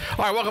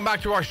 All right, welcome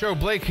back to our show.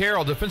 Blake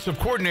Harrell, defensive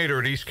coordinator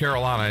at East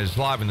Carolina, is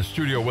live in the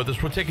studio with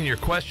us. We're taking your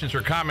questions or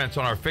comments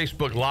on our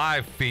Facebook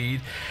Live feed.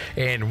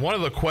 And one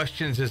of the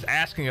questions is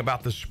asking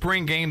about the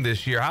spring game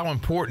this year. How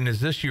important is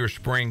this year's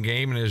spring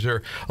game? And is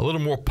there a little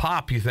more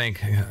pop, you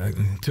think,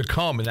 to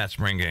come in that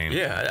spring game?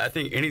 Yeah, I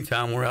think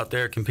anytime we're out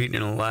there competing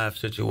in a live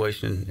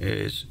situation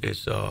is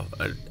a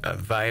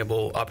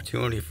valuable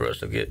opportunity for us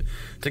to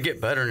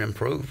get better and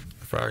improve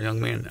for our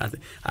young men.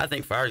 I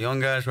think for our young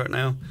guys right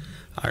now,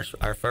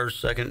 our first,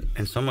 second,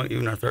 and some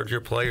even our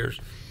third-year players,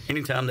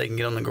 anytime they can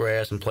get on the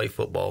grass and play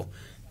football,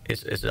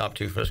 it's an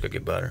opportunity for us to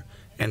get better.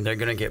 And they're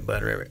going to get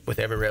better with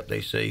every rep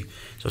they see.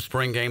 So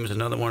spring game is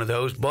another one of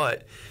those.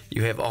 But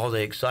you have all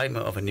the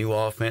excitement of a new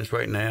offense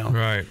right now.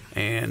 Right.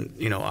 And,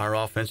 our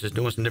offense is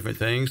doing some different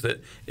things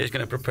that is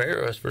going to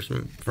prepare us for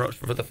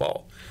the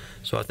fall.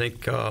 So I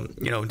think,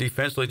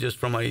 defensively, just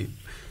from a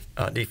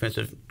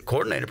defensive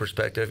coordinator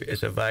perspective,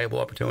 it's a valuable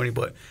opportunity.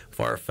 But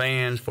for our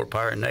fans, for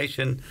Pirate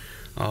Nation,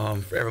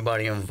 for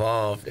everybody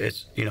involved,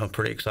 it's a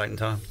pretty exciting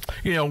time.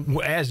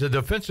 As a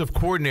defensive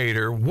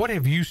coordinator, what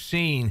have you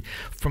seen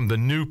from the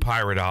new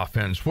Pirate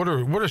offense? What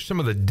are some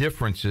of the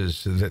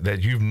differences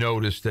that you've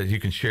noticed that you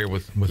can share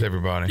with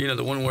everybody?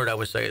 The one word I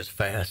would say is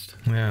fast.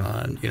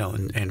 Yeah.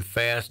 And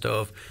fast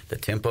of the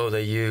tempo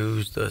they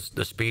use,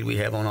 the speed we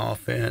have on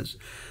offense,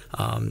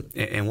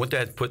 and what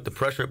the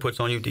pressure it puts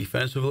on you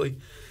defensively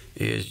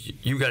is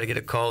you got to get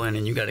a call in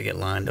and you got to get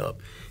lined up.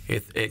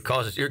 It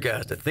causes your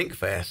guys to think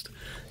fast,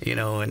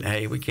 and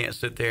hey, we can't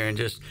sit there and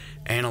just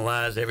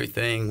analyze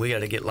everything. We got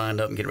to get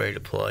lined up and get ready to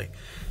play.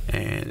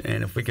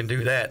 And if we can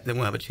do that, then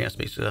we'll have a chance to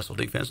be successful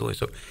defensively.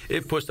 So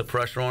it puts the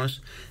pressure on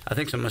us. I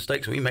think some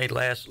mistakes we made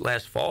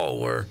last fall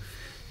were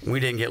we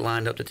didn't get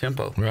lined up to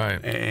tempo.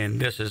 Right. And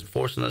this is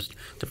forcing us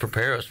to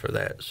prepare us for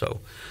that.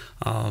 So,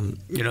 I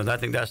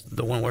think that's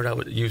the one word I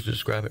would use to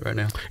describe it right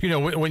now.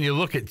 When you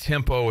look at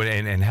tempo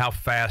and how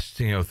fast,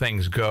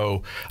 things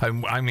go,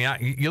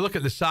 you look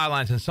at the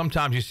sidelines and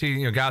sometimes you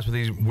see, guys with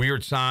these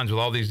weird signs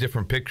with all these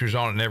different pictures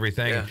on it and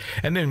everything. Yeah.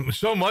 And then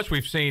so much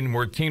we've seen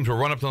where teams will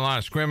run up to the line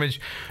of scrimmage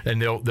and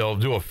they'll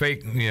do a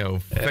fake,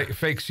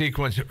 fake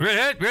sequence,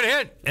 red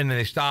hit, and then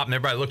they stop and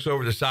everybody looks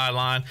over the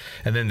sideline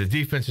and then the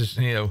defense is,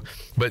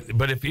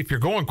 but if you're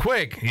going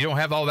quick, you don't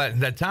have all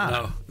that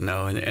time.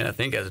 No, and I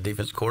think as a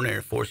defense coordinator,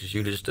 it forces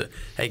you just to,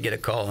 get a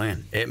call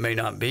in. It may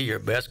not be your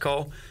best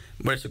call,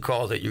 but it's a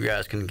call that you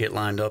guys can get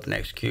lined up and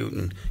execute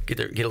and get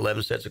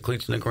 11 sets of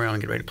cleats in the ground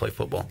and get ready to play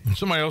football.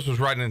 Somebody else was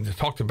writing and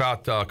talked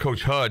about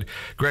Coach Hud,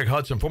 Greg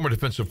Hudson, former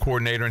defensive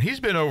coordinator, and he's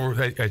been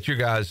over at you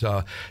guys,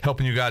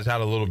 helping you guys out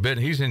a little bit.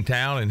 He's in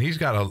town, and he's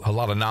got a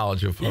lot of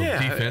knowledge of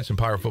defense and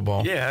Pirate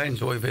football. Yeah, I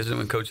enjoy visiting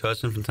with Coach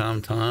Hudson from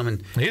time to time.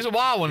 And he's a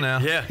wild one now.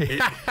 Yeah,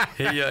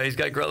 he's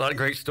got a lot of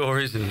great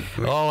stories. And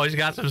he's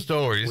got some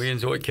stories. We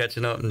enjoy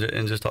catching up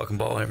and just talking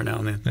ball every now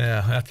and then.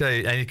 Yeah, I tell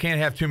you, and you can't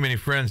have too many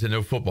friends that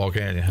know football,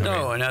 can you?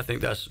 No, and I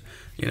think that's,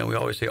 we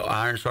always say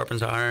iron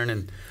sharpens iron,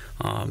 and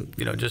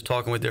just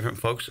talking with different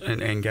folks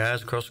and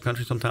guys across the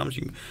country, sometimes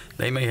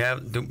they may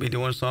be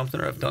doing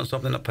something or have done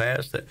something in the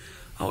past that,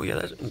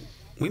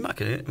 we might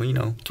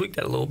tweak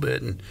that a little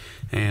bit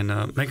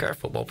and make our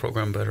football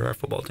program better, our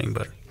football team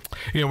better.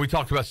 We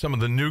talked about some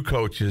of the new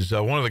coaches.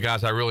 One of the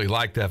guys I really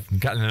liked, I've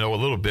gotten to know a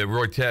little bit,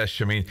 Roy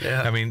Tesh.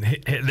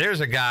 There's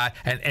a guy,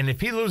 and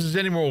if he loses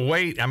any more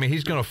weight,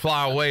 he's going to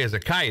fly away as a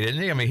kite,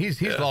 isn't he?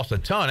 He's lost a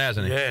ton,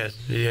 hasn't he? Yes,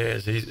 he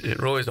has.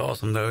 Roy's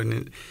awesome, though,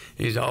 and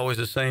he's always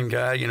the same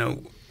guy,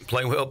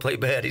 play well, play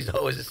bad. He's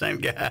always the same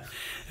guy.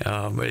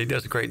 But he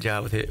does a great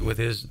job with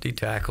his D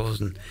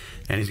tackles, and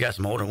he's got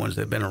some older ones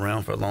that have been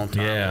around for a long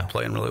time. Yeah.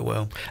 Playing really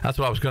well. That's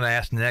what I was going to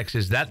ask next.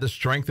 Is that the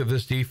strength of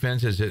this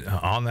defense? Is it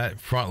on that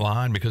front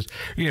line? Because,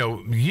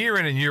 year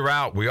in and year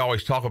out, we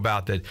always talk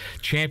about that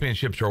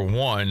championships are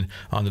won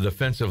on the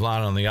defensive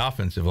line, on the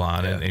offensive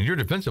line. Yeah. And your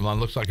defensive line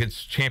looks like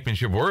it's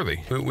championship worthy.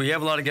 We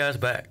have a lot of guys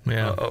back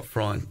up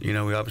front. We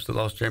obviously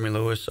lost Jeremy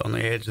Lewis on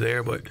the edge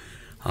there, but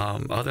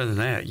other than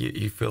that,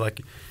 you feel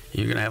like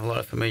you're going to have a lot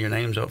of familiar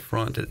names up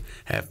front that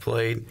have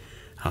played.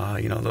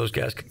 Those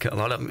guys, a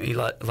lot of them,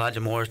 Elijah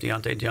Morris,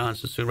 Deontay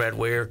Johnson, Surad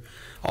Ware,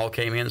 all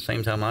came in the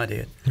same time I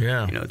did.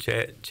 Yeah.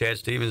 Chad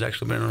Stevens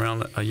actually been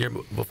around a year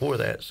before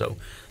that. So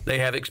they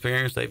have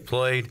experience, they've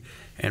played,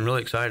 and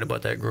really excited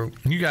about that group.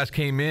 You guys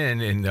came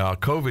in and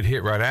COVID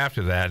hit right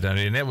after that. I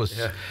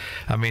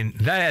mean,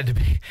 that had to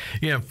be,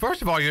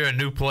 first of all, you're in a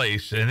new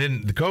place, and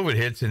then the COVID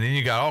hits, and then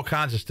you got all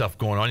kinds of stuff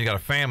going on. You got a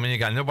family, you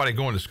got nobody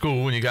going to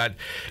school, and you got,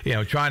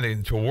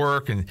 trying to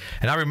work. And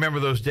I remember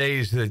those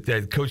days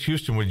that Coach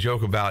Houston would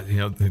joke about,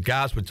 the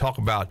guys would talk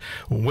about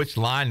which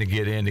line to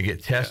get in to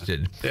get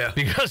tested. Yeah.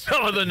 Because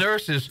some of the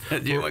nurses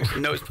your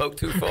nose poked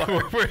too far.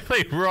 were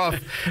really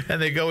rough,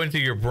 and they go into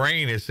your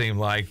brain, it seemed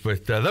like.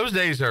 But those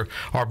days are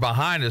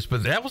behind us.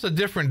 But that was a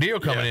different deal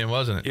coming in,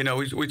 wasn't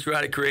it? We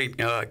try to create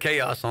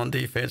chaos on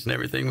defense and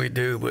everything we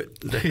do, but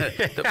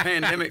the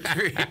pandemic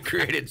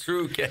created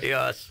true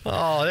chaos.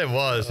 Oh, it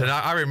was. And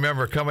I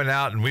remember coming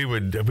out, and we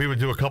would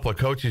do a couple of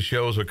coaches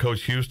shows with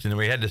Coach Houston, and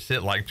we had to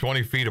sit like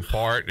 20 feet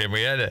apart, and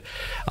we had to.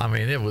 I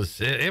mean, it was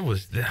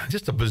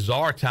just a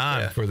bizarre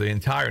time for the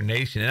entire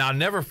nation. And I'll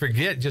never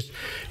forget just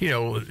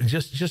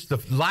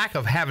the lack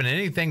of having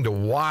anything to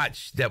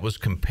watch that was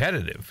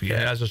competitive.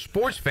 As a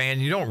sports fan,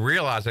 you don't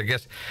realize, I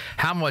guess,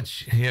 how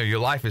much your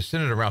life is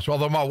centered around. So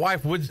although my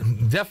wife would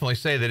definitely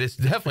say that it's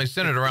definitely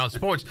centered around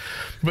sports,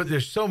 but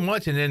there's so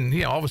much, and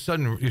then all of a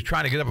sudden you're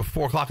trying to get up at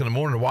 4 o'clock in the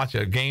morning to watch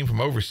a game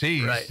from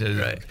overseas.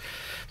 Right.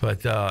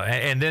 But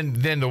and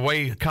then the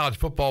way college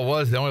football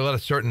was, they only let a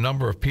certain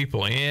number of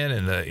people in,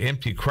 and the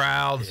empty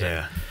crowds.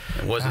 Yeah,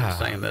 it wasn't the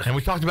same. And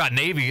we talked about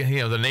Navy,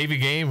 the Navy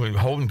game when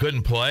Holden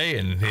couldn't play,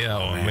 and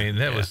I mean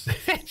that was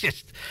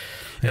just.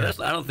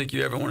 I don't think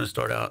you ever want to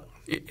start out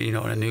in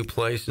a new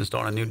place and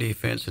start a new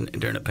defense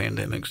during a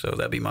pandemic. So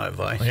that'd be my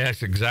advice. Yeah,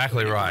 that's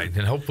exactly right.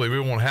 And hopefully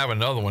we won't have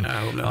another one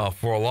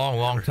for a long,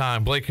 long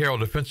time. Blake Harrell,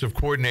 defensive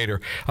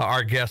coordinator,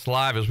 our guest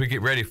live as we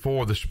get ready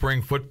for the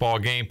spring football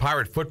game.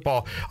 Pirate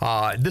football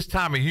this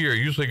time of year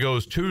usually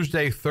goes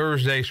Tuesday,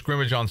 Thursday,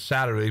 scrimmage on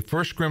Saturday.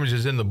 First scrimmage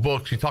is in the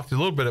books. You talked a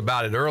little bit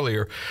about it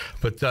earlier.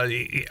 But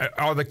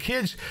are the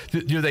kids,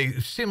 do they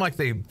seem like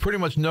they pretty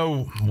much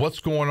know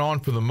what's going on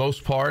for the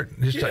most part?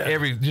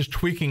 Just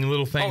tweaking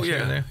little things here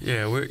and there?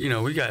 Yeah,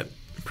 we got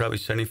probably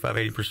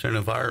 75-80%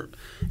 of our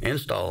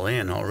install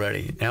in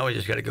already. Now we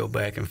just got to go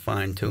back and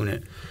fine tune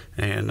it.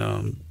 And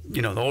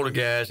the older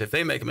guys, if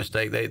they make a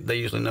mistake, they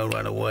usually know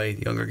right away.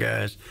 The younger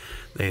guys,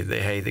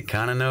 they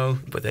kind of know,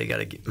 but they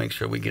got to make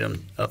sure we get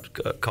them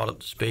caught up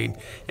to speed.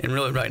 And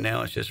really, right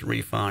now, it's just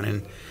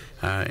refining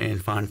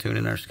and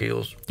fine-tuning our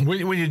skills.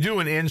 When you do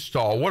an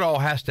install, what all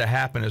has to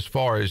happen as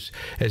far as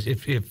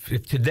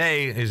if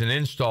today is an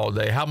install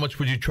day, how much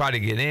would you try to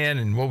get in,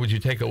 and what would you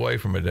take away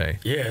from a day?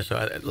 Yeah,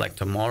 so like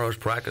tomorrow's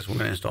practice, we're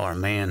going to install our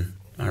man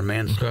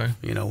stuff,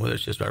 whether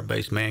it's just our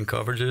base man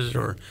coverages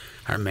or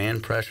our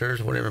man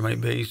pressures, whatever it may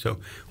be. So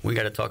we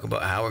got to talk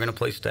about how we're going to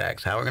play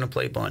stacks, how we're going to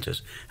play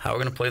bunches, how we're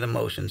going to play the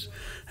motions.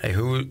 Hey,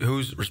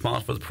 who's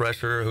responsible for the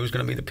pressure, who's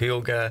going to be the peel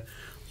guy,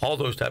 all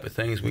those type of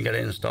things we got to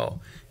install.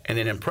 And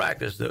then in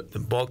practice, the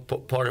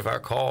bulk part of our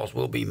calls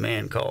will be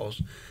man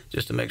calls,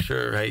 just to make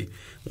sure, hey,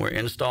 we're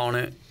installing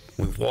it,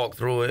 we've walked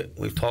through it,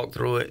 we've talked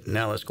through it,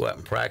 now let's go out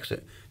and practice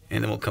it.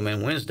 And then we'll come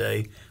in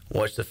Wednesday,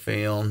 watch the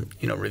film,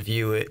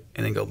 review it,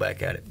 and then go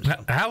back at it. So.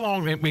 How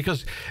long?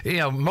 Because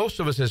most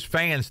of us as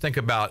fans think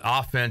about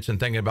offense and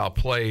thinking about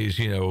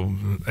plays.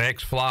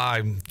 X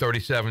fly,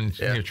 37,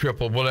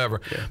 triple,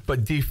 whatever. Yeah.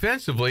 But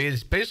defensively,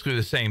 it's basically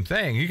the same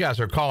thing. You guys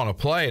are calling a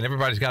play, and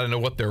everybody's got to know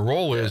what their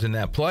role is in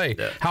that play.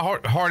 Yeah. How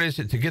hard is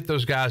it to get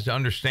those guys to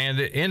understand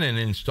it in an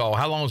install?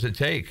 How long does it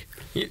take?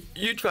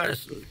 You try to,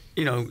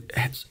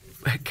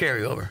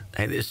 carry over.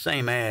 And it's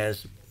same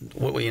as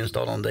what we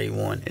installed on day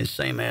one. It's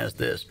same as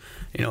this.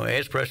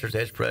 Edge pressure is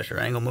edge pressure.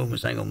 Angle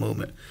movement is angle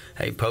movement.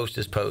 Hey, post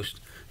is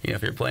post.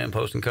 If you're playing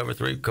post and cover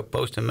three,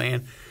 post and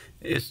man,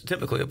 it's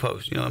typically a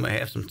post. It may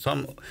have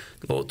some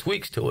little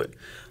tweaks to it.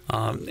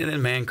 And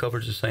then man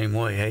coverage the same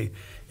way. Hey,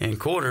 in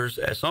quarters,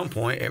 at some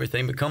point,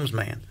 everything becomes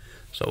man.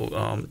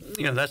 So,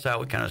 that's how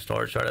we kind of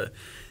start. Try to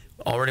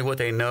already what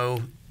they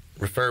know,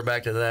 refer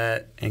back to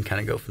that, and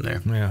kind of go from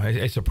there. Yeah,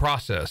 it's a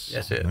process.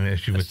 That's it.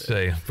 As you would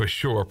say, for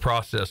sure, a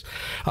process.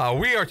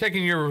 We are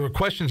taking your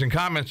questions and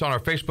comments on our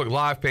Facebook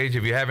Live page.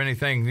 If you have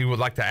anything you would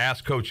like to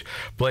ask Coach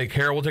Blake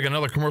Harrell, we'll take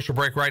another commercial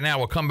break right now.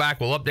 We'll come back.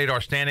 We'll update our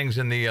standings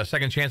in the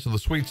second chance of the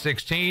Sweet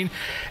 16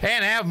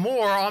 and have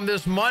more on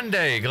this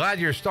Monday.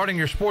 Glad you're starting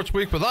your sports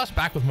week with us.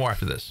 Back with more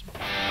after this.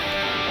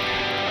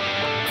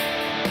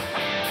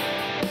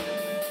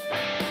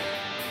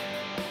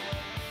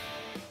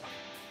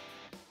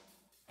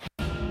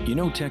 You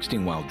know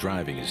texting while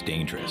driving is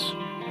dangerous.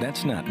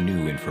 That's not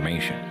new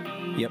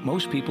information. Yet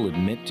most people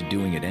admit to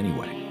doing it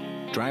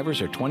anyway.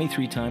 Drivers are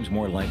 23 times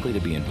more likely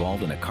to be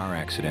involved in a car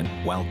accident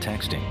while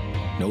texting.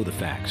 Know the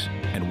facts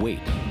and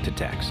wait to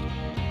text.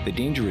 The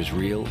danger is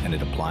real and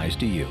it applies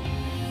to you.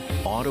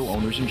 Auto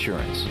Owners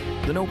Insurance,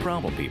 the no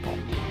problem people.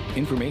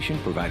 Information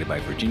provided by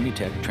Virginia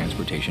Tech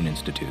Transportation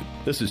Institute.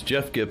 This is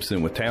Jeff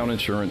Gibson with Town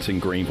Insurance in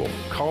Greenville.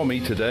 Call me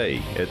today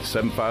at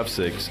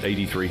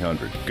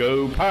 756-8300.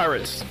 Go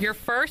Pirates! Your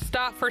first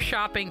stop for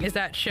shopping is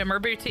at Shimmer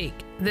Boutique.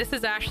 This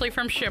is Ashley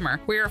from Shimmer.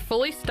 We are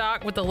fully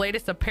stocked with the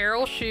latest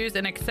apparel, shoes,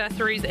 and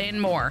accessories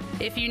and more.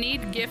 If you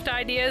need gift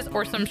ideas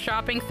or some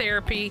shopping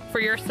therapy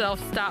for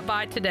yourself, stop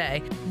by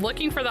today.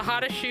 Looking for the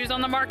hottest shoes on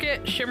the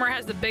market? Shimmer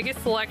has the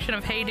biggest selection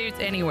of Hey Dudes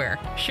anywhere.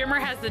 Shimmer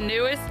has the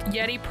newest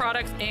Yeti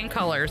products and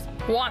colors.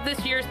 Want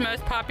this year's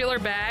most popular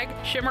bag?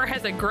 Shimmer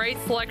has a great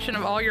selection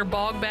of all your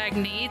bog bag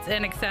needs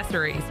and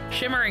accessories.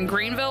 Shimmer in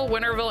Greenville,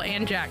 Winterville,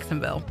 and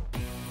Jacksonville.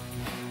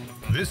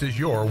 This is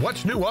your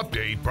What's New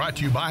update brought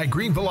to you by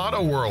Greenville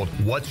Auto World.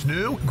 What's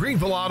new?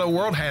 Greenville Auto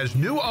World has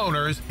new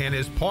owners and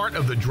is part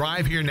of the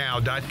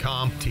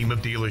DriveHereNow.com team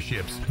of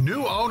dealerships.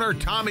 New owner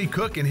Tommy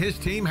Cook and his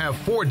team have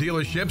 4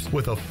 dealerships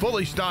with a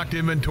fully stocked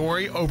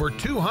inventory, over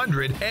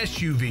 200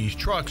 SUVs,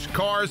 trucks,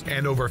 cars,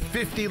 and over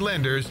 50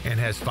 lenders, and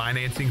has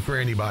financing for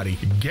anybody.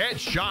 Get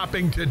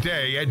shopping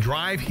today at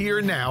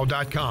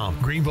DriveHereNow.com.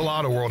 Greenville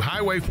Auto World,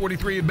 Highway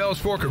 43 at Bells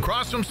Fork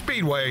across from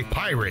Speedway.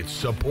 Pirates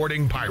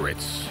supporting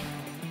Pirates.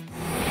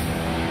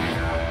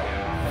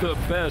 The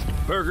best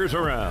burgers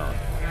around.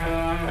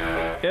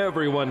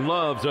 Everyone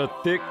loves a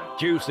thick,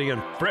 juicy,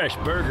 and fresh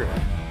burger.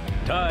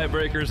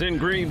 Tiebreakers in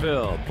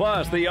Greenville,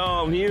 plus the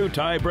all-new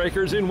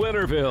Tiebreakers in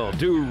Winterville,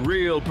 do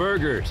real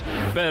burgers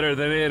better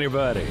than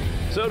anybody.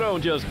 So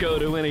don't just go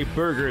to any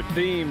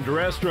burger-themed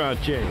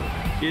restaurant chain.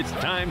 It's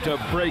time to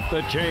break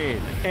the chain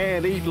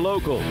and eat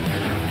local.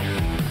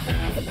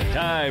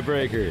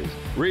 Tiebreakers,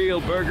 real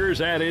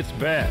burgers at its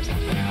best.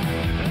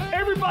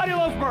 Everybody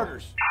loves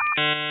burgers.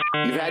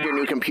 You've had your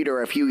new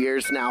computer a few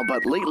years now,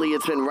 but lately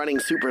it's been running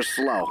super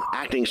slow,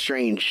 acting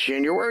strange,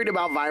 and you're worried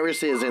about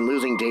viruses and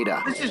losing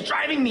data. This is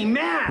driving me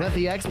mad! Let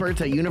the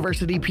experts at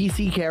University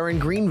PC Care in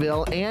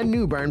Greenville and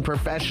New Bern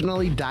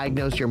professionally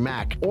diagnose your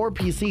Mac or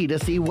PC to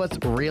see what's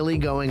really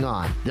going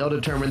on. They'll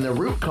determine the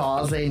root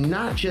cause and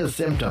not just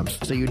symptoms,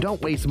 so you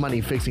don't waste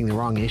money fixing the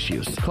wrong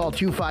issues. Call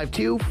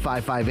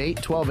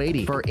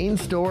 252-558-1280 for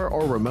in-store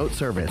or remote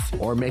service,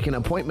 or make an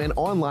appointment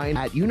online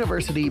at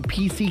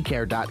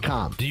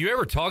universitypccare.com. Do you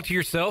ever talk to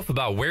yourself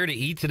about where to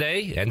eat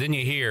today, and then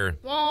you hear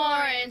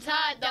Warren's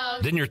hot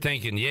dogs? Then you're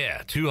thinking,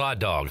 yeah, 2 hot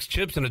dogs,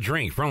 chips, and a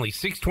drink for only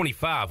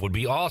 $6.25 would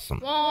be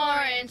awesome.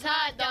 Warren's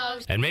hot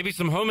dogs. And maybe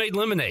some homemade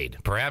lemonade,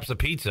 perhaps a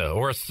pizza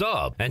or a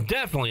sub, and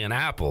definitely an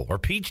apple or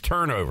peach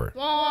turnover.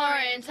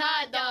 Warren's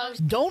hot dogs.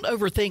 Don't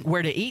overthink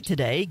where to eat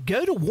today.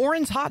 Go to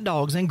Warren's Hot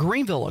Dogs in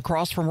Greenville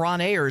across from Ron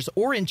Ayers,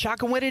 or in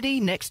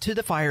Chocowinity next to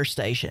the fire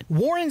station.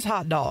 Warren's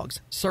Hot Dogs,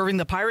 serving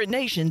the Pirate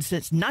Nation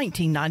since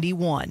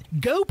 1991.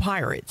 Go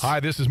Pirates! Hi,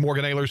 this is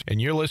Morgan Ehlers,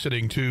 and you're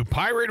listening to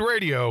Pirate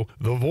Radio,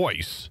 the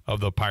voice of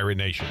the Pirate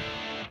Nation.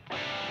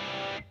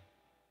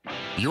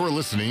 You're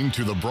listening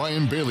to The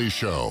Brian Bailey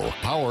Show,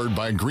 powered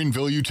by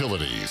Greenville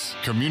Utilities.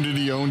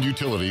 Community-owned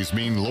utilities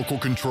mean local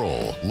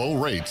control, low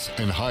rates,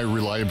 and high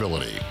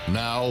reliability.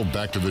 Now,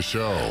 back to the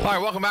show. All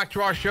right, welcome back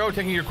to our show.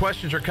 Taking your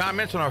questions or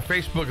comments on our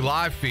Facebook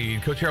Live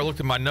feed. Coach Harrell looked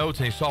at my notes,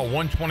 and he saw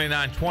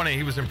 129.20.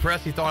 He was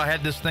impressed. He thought I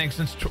had this thing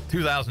since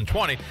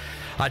 2020.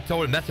 I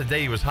told him that's the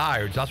day he was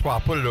hired. That's why I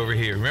put it over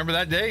here. Remember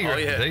that day? Oh,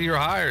 yeah. The day you were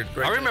hired.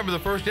 Great. I remember the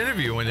first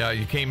interview when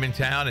you came in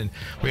town and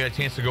we had a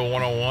chance to go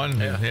one-on-one.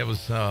 Yeah. And it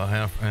was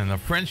and a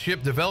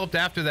friendship developed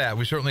after that.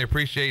 We certainly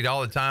appreciate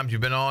all the times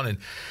you've been on and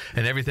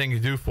everything you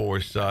do for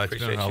us.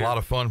 It's been a lot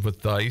of fun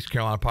with East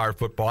Carolina Pirate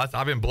football.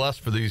 I've been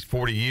blessed for these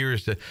 40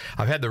 years.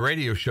 I've had the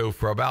radio show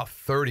for about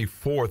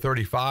 34,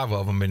 35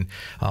 of them, and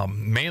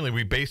mainly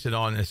we based it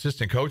on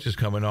assistant coaches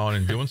coming on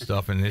and doing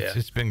stuff, and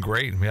it's been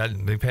great.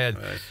 They've had,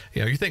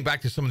 you think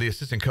back to some of the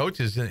assistant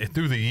coaches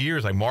through the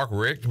years, like Mark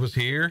Richt was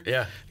here.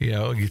 Yeah.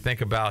 You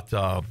think about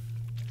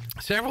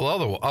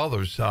several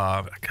others.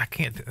 I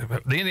can't.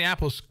 The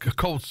Indianapolis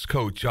Colts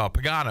coach, Chuck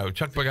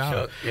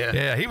Pagano.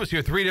 Yeah, he was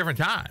here 3 different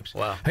times.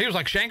 Wow. He was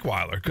like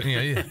Shankweiler,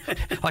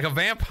 like a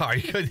vampire.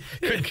 You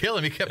couldn't kill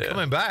him. He kept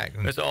coming back.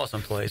 It's an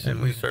awesome place, and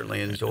we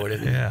certainly enjoyed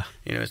it. Yeah.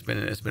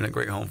 It's been a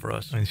great home for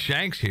us. And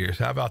Shank's here.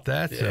 So how about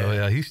that? Yeah.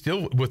 So he's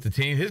still with the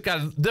team. He's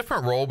got a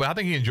different role, but I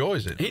think he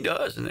enjoys it. He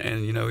does, and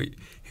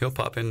he'll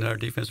pop in our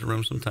defensive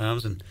room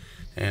sometimes, and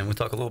we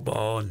talk a little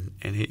ball,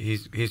 and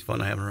he's fun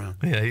to have around.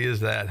 Yeah, he is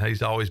that.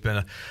 He's always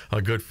been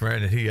a good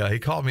friend, and he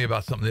called me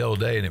about something the other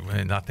day,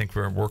 and I think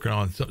we're working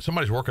on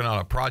somebody's working on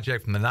a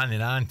project from the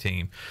 '99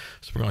 team,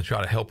 so we're going to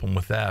try to help him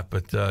with that.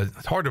 But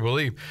it's hard to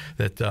believe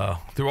that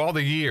through all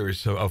the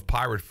years of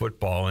Pirate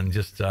football and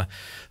just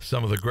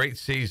some of the great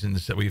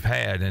seasons that we've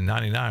had, and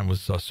 '99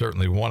 was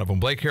certainly one of them.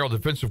 Blake Harrell,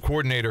 defensive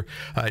coordinator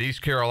at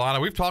East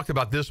Carolina. We've talked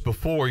about this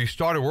before. You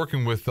started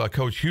working with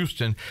Coach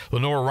Houston,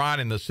 Lenore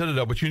Ryan in the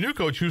Citadel, but you knew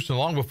Coach Houston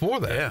long before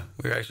that. Yeah,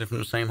 we were actually from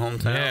the same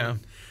hometown. Yeah.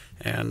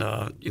 And,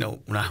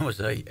 when I was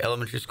a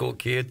elementary school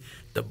kid,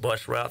 the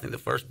bus route, I think the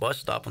first bus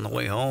stop on the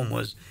way home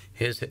was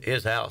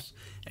his house.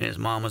 And his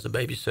mom was a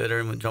babysitter,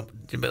 and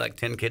there'd be like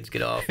 10 kids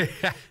get off.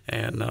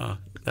 And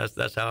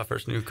that's how I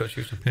first knew Coach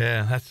Houston.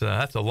 Yeah,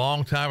 that's a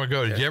long time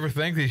ago. Did you ever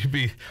think that you'd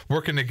be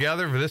working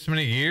together for this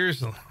many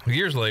years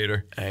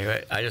later?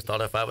 Anyway, I just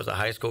thought if I was a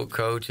high school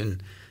coach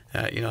and,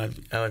 I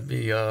would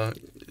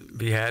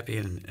be happy,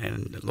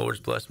 and the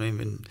Lord's blessed me.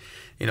 And,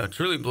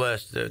 truly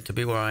blessed to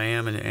be where I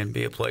am and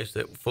be a place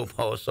that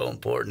football is so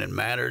important and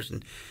matters,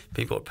 and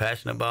people are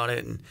passionate about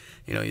it. And,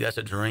 that's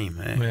a dream,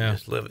 man. Yeah.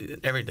 Just live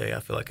every day. I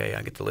feel like, hey,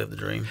 I get to live the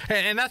dream.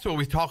 And that's what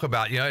we talk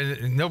about.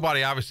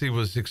 Nobody obviously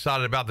was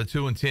excited about the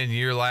 2-10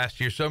 year last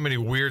year. So many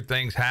weird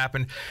things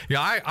happened.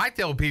 I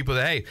tell people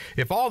that, hey,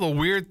 if all the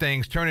weird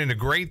things turn into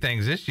great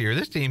things this year,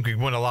 this team could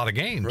win a lot of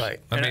games.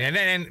 Right.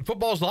 And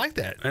football's like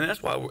that. And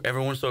that's why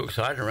everyone's so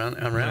excited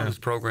around this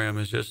program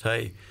is just,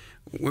 hey,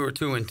 we were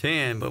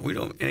 2-10, but we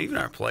don't. And even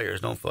our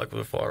players don't feel like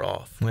we're far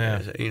off.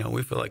 Yeah.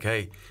 We feel like,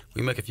 hey,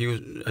 we make a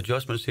few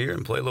adjustments here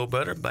and play a little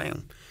better.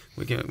 Bam,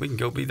 we can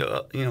go be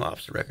the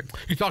opposite record.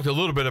 You talked a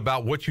little bit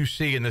about what you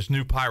see in this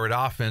new Pirate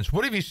offense.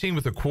 What have you seen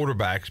with the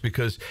quarterbacks?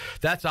 Because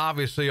that's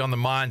obviously on the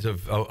minds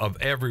of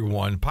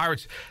everyone.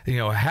 Pirates,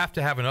 have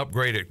to have an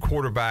upgrade at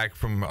quarterback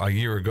from a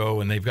year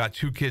ago, and they've got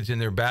 2 kids in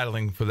there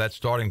battling for that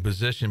starting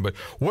position. But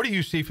what do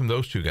you see from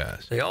those 2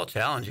 guys? They all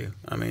challenge you.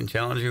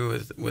 Challenge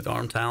you with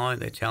arm talent.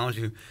 They challenge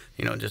you,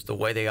 just the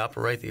way they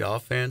operate the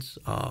offense.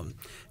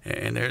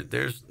 And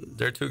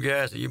they're 2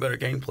 guys that you better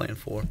game plan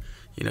for.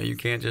 You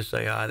can't just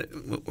say,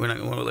 we're not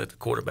going to let the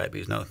quarterback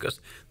beat us. No, because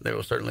they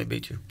will certainly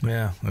beat you.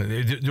 Yeah.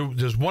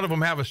 Does one of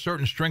them have a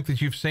certain strength that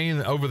you've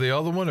seen over the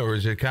other one, or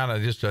is it kind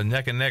of just a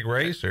neck-and-neck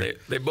race? Or?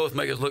 They both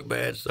make us look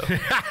bad, so.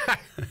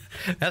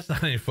 That's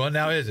not any fun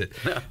now, is it?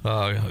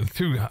 No.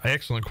 2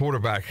 excellent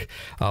quarterback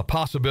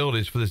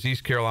possibilities for this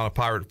East Carolina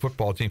Pirate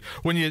football team.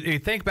 When you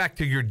think back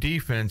to your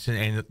defense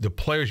and the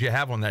players you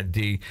have on that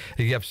D,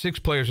 you have 6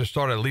 players that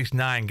start at least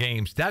 9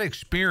 games. That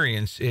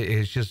experience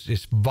is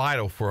it's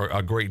vital for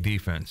a great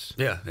defense.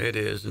 Yeah, it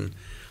is. And,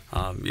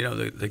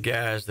 the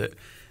guys that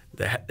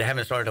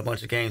haven't started a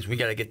bunch of games, we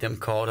got to get them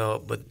caught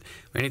up. But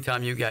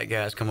anytime you got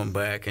guys coming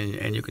back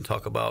and you can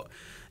talk about,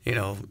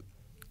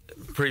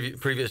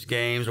 previous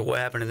games or what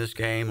happened in this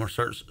game or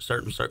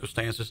certain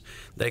circumstances,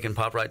 they can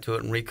pop right to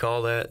it and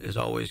recall that is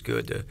always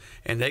good.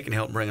 And they can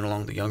help bring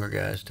along the younger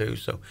guys too.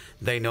 So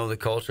they know the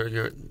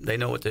culture, they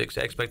know what the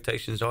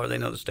expectations are, they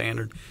know the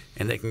standard,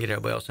 and they can get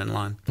everybody else in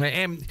line.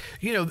 And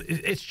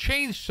it's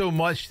changed so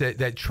much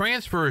that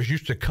transfers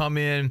used to come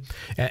in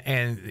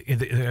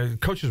and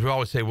coaches would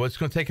always say, well, it's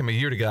going to take them a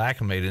year to get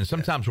acclimated, and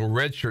sometimes we'll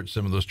redshirt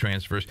some of those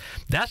transfers.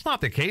 That's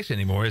not the case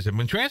anymore, is it?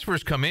 When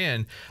transfers come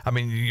in,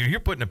 you're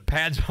putting the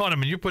pads on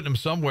them and you're putting them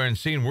somewhere and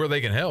seeing where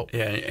they can help.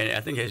 Yeah, and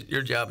I think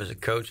your job as a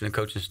coach and a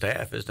coaching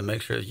staff is to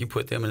make sure that you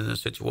put them in a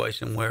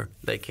situation where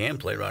they can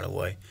play right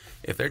away.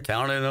 If they're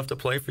talented enough to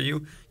play for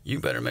you, you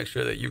better make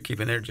sure that you're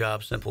keeping their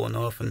job simple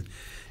enough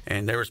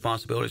and their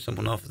responsibility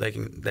simple enough that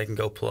they can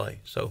go play.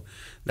 So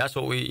that's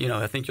what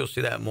I think you'll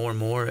see that more and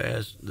more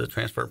as the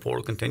transfer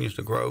portal continues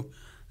to grow.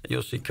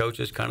 You'll see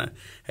coaches kind of,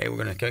 hey,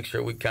 we're going to make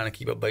sure we kind of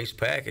keep a base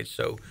package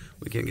so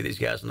we can get these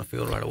guys on the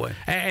field right away.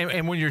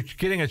 And when you're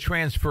getting a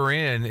transfer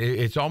in,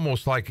 it's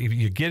almost like if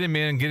you get him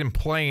in, get him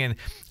playing,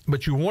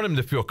 but you want him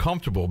to feel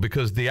comfortable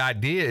because the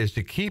idea is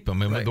to keep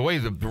him. And the way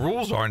the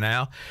rules are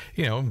now,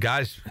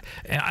 guys,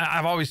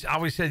 I've always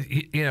said,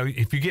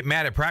 if you get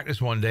mad at practice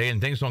one day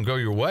and things don't go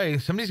your way,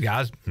 some of these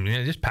guys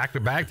just pack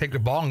their bag, take the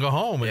ball, and go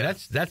home. And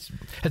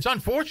it's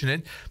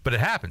unfortunate, but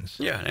it happens.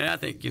 Yeah, and I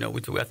think I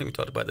think we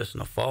talked about this in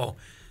the fall.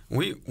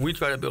 We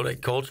try to build a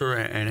culture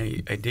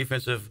and a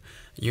defensive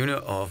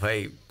unit of,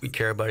 hey, we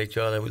care about each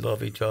other, we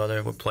love each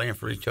other, we're playing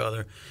for each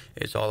other.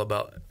 It's all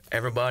about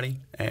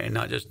everybody and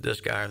not just this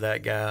guy or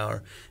that guy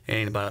or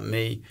anything about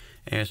me.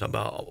 And it's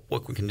about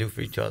what we can do for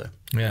each other.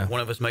 Yeah.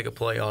 One of us make a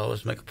play, all of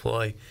us make a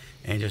play,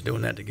 and just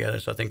doing that together.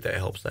 So I think that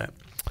helps that.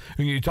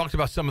 You talked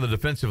about some of the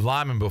defensive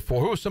linemen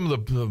before. Who are some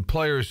of the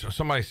players?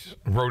 Somebody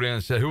wrote in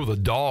and said, who are the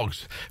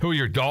dogs? Who are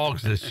your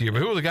dogs this year?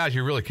 But who are the guys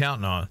you're really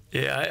counting on?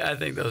 Yeah, I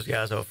think those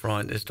guys up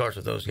front, it starts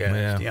with those guys.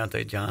 Yeah.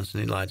 Deontay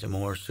Johnson, Elijah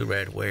Moore,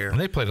 Surratt Ware. And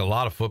they played a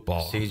lot of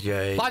football.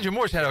 CJ. Elijah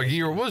Moore's had a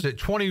year, what was it,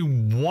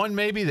 21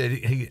 maybe? That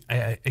he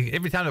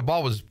every time the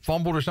ball was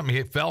fumbled or something,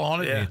 he fell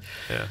on it.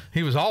 Yeah.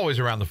 He was always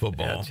around the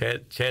football. Yeah,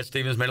 Chad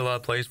Stevens made a lot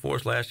of plays for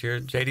us last year.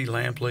 J.D.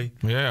 Lampley.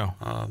 Yeah.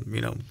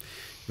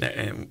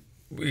 And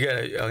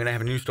we're going to have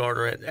a new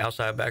starter at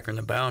outside backer in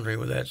the boundary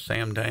with that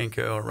Sam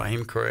Danko or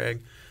Raheem Craig.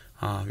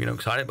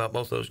 Excited about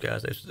both those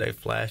guys. They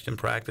flashed in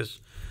practice.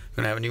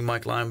 Going to have a new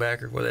Mike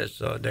linebacker, whether it's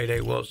Day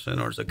Wilson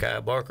or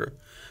Zakai Barker.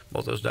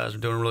 Both those guys are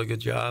doing a really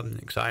good job. And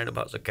excited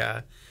about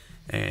Zakai,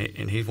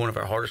 and he's one of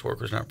our hardest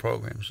workers in our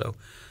program. So,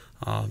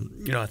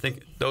 I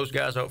think those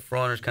guys up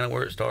front is kind of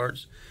where it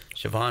starts.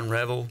 Siobhan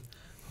Revel,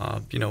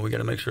 we got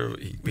to make sure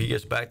he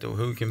gets back to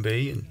who he can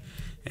be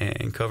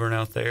and covering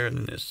out there,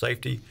 and his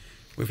safety.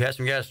 we've had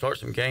some guys start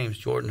some games.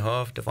 Jordan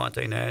Huff,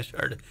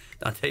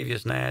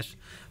 Dontavius Nash,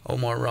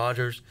 Omar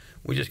Rogers.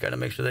 We just got to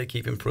make sure they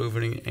keep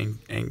improving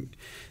and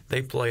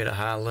they play at a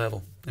high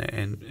level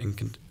and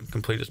can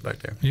complete us back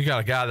there. You got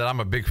a guy that I'm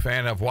a big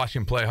fan of,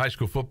 watching play high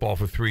school football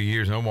for 3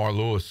 years, Omar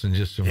Lewis, and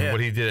just what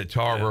he did at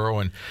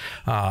Tarboro, and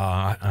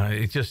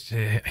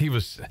he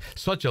was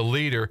such a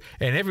leader.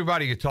 And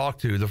everybody you talk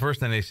to, the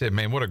first thing they said,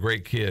 "Man, what a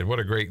great kid! What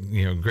a great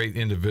great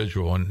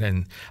individual!"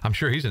 And I'm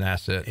sure he's an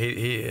asset.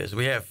 He is.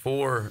 We have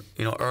 4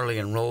 early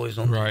enrollees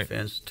on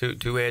defense,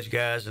 two edge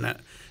guys and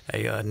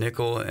a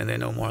nickel, and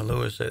then Omar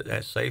Lewis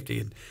at safety.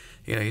 And,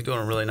 he's doing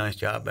a really nice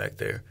job back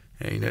there.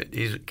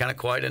 He's kind of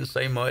quiet, doesn't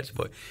say much,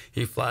 but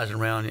he flies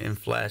around and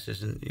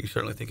flashes, and you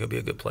certainly think he'll be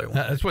a good player.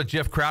 That's what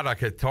Jeff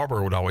Craddock at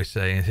Tarboro would always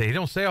say. And he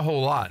don't say a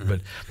whole lot,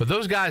 but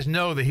those guys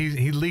know that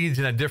he leads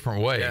in a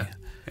different way. Yeah.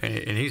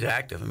 And he's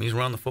active. I mean, he's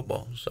running the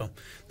football, so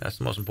that's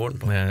the most important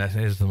part. Man, that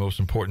is the most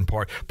important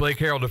part. Blake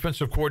Harrell,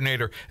 defensive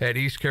coordinator at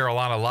East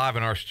Carolina, live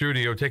in our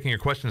studio, taking your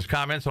questions,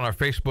 comments on our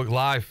Facebook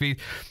Live feed.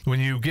 When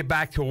you get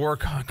back to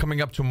work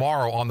coming up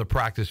tomorrow on the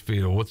practice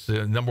field, what's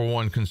the number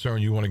one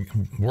concern you want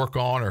to work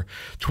on or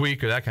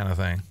tweak or that kind of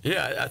thing?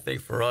 Yeah, I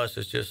think for us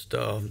it's just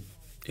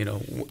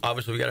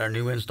obviously we got our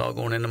new install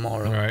going in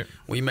tomorrow. Right.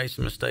 We made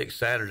some mistakes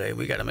Saturday.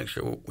 We got to make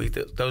sure we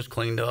get those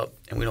cleaned up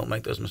and we don't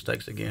make those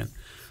mistakes again.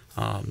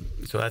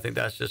 So I think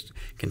that's just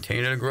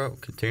continue to grow,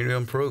 continue to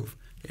improve.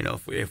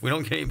 If we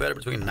don't get any better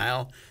between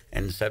now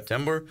and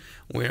September,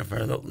 we're in for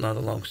another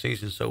long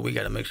season. So we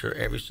got to make sure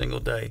every single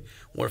day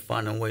we're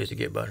finding ways to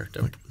get better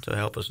to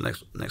help us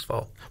next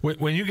fall.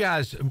 When you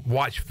guys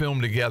watch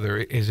film together,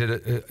 is it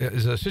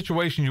a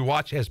situation you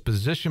watch as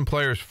position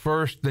players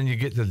first, then you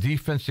get the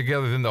defense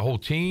together, then the whole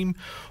team,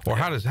 or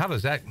how does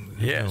that?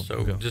 Yeah.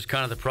 So just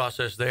kind of the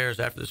process there is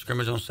after the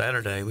scrimmage on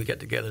Saturday, we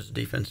got together as a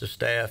defensive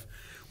staff.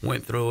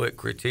 Went through it,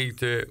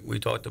 critiqued it. We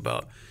talked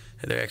about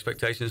their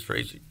expectations for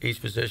each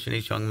position,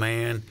 each young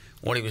man,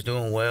 what he was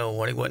doing well,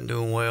 what he wasn't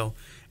doing well,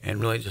 and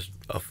really just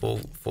a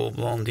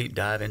full-blown deep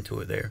dive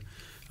into it there.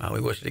 We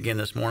watched it again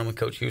this morning with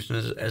Coach Houston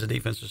as a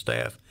defensive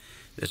staff.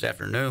 This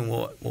afternoon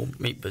we'll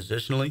meet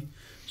positionally.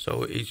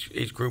 So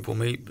each group will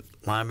meet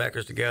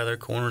linebackers together,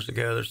 corners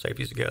together,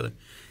 safeties together,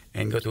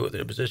 and go through it with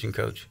their position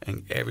coach.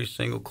 And every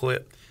single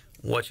clip,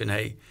 watching,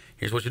 hey,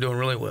 here's what you're doing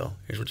really well.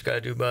 Here's what you got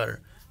to do better.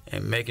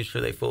 And making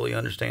sure they fully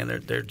understand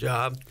their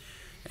job.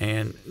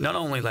 And not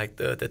only like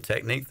the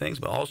technique things,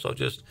 but also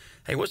just,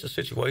 hey, what's the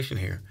situation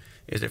here?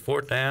 Is it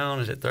 4th down?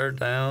 Is it 3rd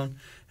down?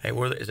 Hey,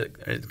 is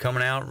it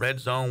coming out, red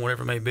zone,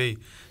 whatever it may be.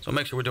 So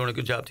make sure we're doing a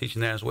good job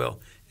teaching that as well.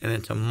 And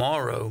then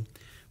tomorrow,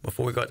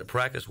 before we go out to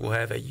practice, we'll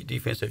have a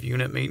defensive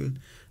unit meeting,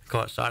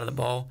 call it side of the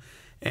ball.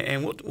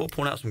 And we'll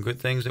point out some good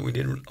things that we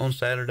did on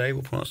Saturday.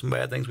 We'll point out some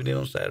bad things we did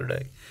on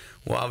Saturday.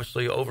 We'll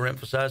obviously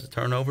overemphasize the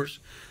turnovers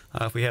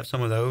if we have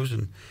some of those,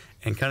 and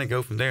kind of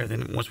go from there.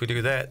 Then once we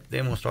do that,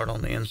 then we'll start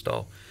on the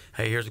install.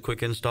 Hey, here's a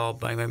quick install,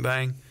 bang, bang,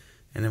 bang,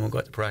 and then we'll go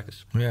out to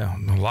practice. Yeah,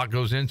 a lot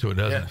goes into it,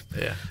 doesn't it?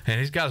 Yeah. And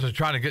these guys are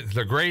trying to get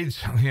their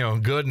grades,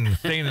 good and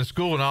staying in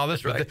school and all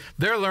this, but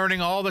they're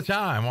learning all the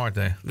time, aren't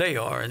they? They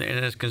are, and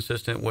it's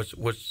consistent what's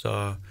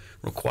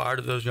required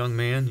of those young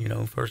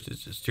men. First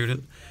it's a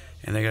student,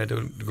 and they got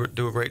to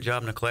do a great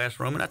job in the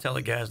classroom. And I tell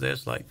the guys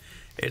this, like,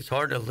 it's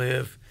hard to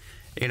live,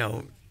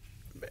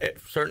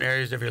 certain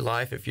areas of your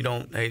life, if you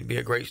don't be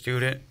a great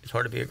student, it's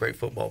hard to be a great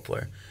football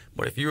player.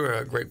 But if you're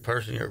a great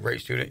person, you're a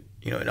great student,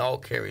 it all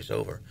carries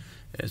over.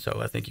 And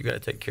so I think you got to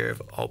take care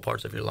of all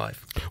parts of your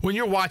life. When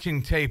you're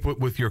watching tape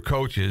with your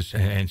coaches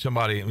and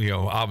somebody,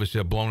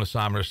 obviously a blown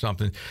assignment or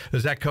something,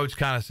 does that coach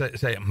kind of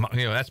say,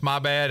 that's my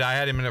bad, I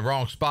had him in the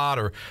wrong spot,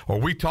 or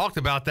we talked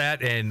about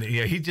that and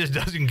he just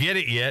doesn't get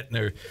it yet?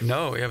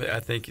 No,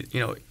 I think,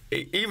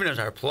 even as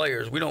our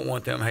players, we don't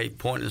want them,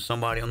 pointing to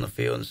somebody on the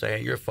field and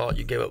saying, your fault,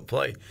 you gave up a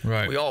play.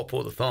 Right. We all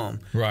pull the thumb.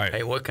 Right.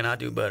 Hey, what can I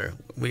do better?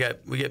 We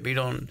get beat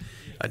on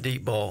a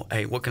deep ball.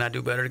 Hey, what can I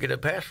do better to get a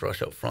pass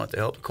rush up front to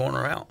help the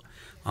corner out?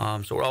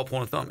 So we're all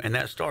pulling a thumb, and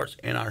that starts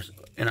in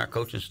our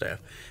coaching staff.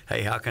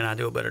 Hey, how can I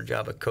do a better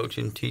job of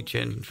coaching,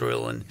 teaching,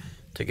 drilling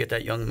to get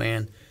that young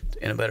man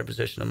in a better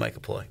position to make a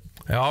play?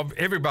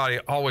 Everybody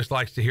always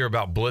likes to hear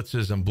about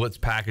blitzes and blitz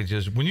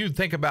packages. When you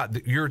think about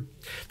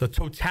the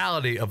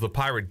totality of the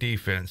Pirate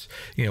defense,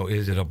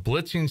 is it a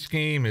blitzing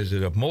scheme? Is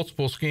it a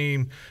multiple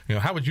scheme?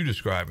 How would you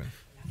describe it?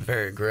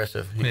 Very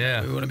aggressive.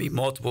 Yeah. We want to be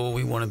multiple.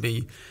 We want to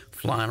be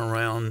flying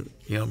around,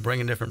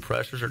 bringing different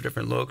pressures or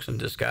different looks and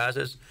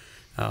disguises.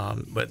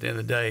 But at the end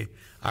of the day,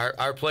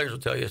 our players will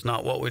tell you it's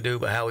not what we do,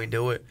 but how we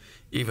do it.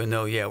 Even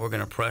though, we're going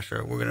to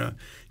pressure, we're going to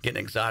get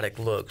exotic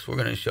looks, we're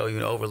going to show you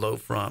an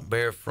overload front,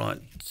 bear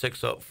front,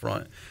 6 up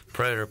front,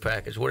 predator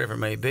package, whatever it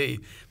may be.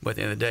 But at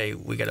the end of the day,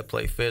 we got to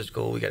play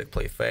physical, we got to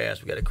play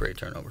fast, we got to create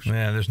turnovers.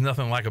 Man, there's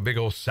nothing like a big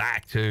old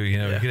sack too.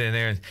 Get in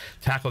there and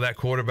tackle that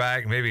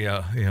quarterback, maybe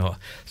a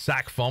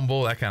sack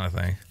fumble, that kind of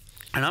thing.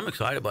 And I'm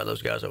excited about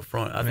those guys up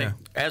front. I think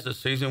as the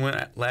season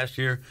went last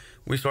year,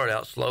 we started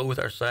out slow with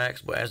our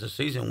sacks, but as the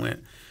season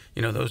went,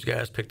 those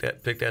guys picked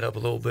that up a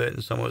little bit,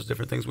 and some of those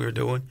different things we were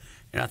doing.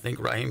 And I think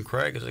Raheem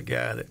Craig is a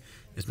guy that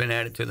has been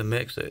added to the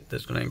mix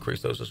that's going to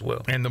increase those as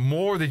well. And the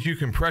more that you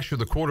can pressure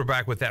the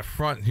quarterback with that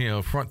front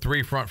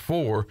three, front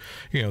four,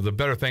 the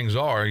better things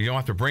are. You don't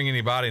have to bring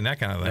anybody and that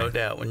kind of thing. No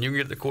doubt. When you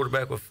get the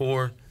quarterback with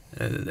 4,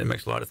 it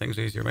makes a lot of things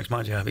easier. It makes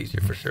my job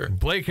easier for sure.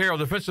 Blake Harrell,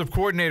 defensive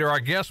coordinator, our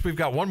guest. We've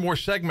got one more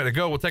segment to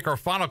go. We'll take our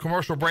final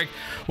commercial break.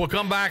 We'll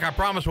come back. I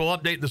promise we'll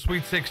update the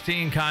Sweet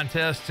 16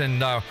 contest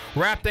and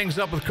wrap things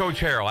up with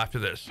Coach Harrell after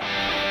this.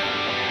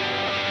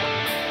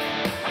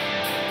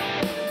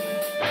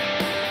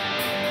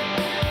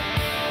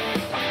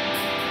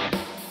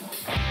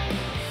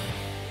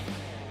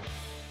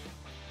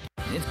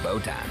 It's bow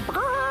time.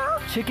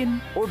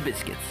 Chicken or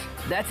biscuits?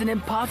 That's an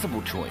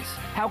impossible choice.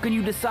 How can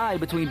you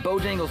decide between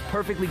Bojangles'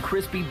 perfectly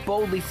crispy,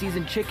 boldly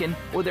seasoned chicken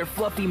or their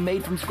fluffy,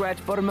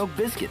 made-from-scratch buttermilk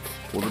biscuits?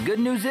 Well, the good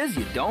news is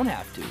you don't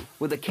have to.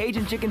 With a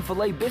Cajun chicken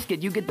filet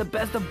biscuit, you get the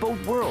best of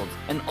both worlds.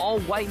 An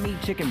all-white meat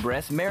chicken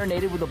breast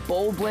marinated with a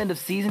bold blend of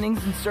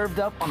seasonings and served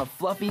up on a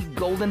fluffy,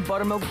 golden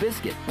buttermilk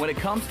biscuit. When it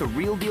comes to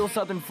real-deal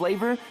Southern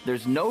flavor,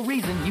 there's no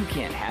reason you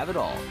can't have it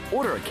all.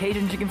 Order a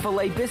Cajun chicken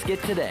filet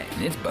biscuit today.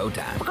 It's bow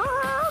time.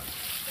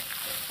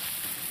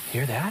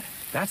 Hear that?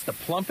 That's the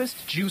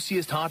plumpest,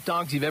 juiciest hot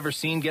dogs you've ever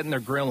seen getting their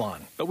grill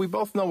on. But we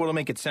both know what'll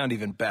make it sound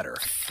even better.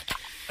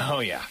 Oh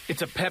yeah,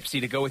 it's a Pepsi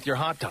to go with your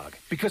hot dog.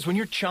 Because when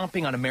you're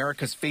chomping on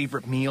America's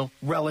favorite meal,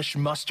 relish,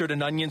 mustard,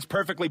 and onions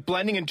perfectly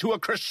blending into a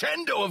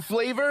crescendo of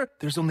flavor,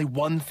 there's only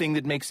one thing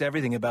that makes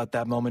everything about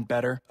that moment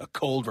better. A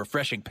cold,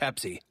 refreshing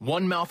Pepsi.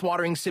 One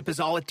mouth-watering sip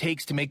is all it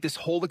takes to make this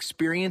whole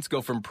experience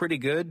go from pretty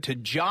good to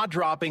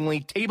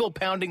jaw-droppingly,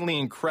 table-poundingly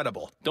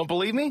incredible. Don't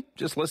believe me?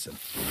 Just listen.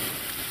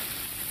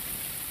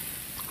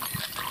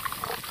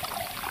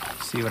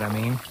 See what I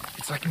mean?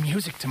 It's like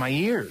music to my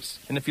ears.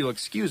 And if you'll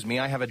excuse me,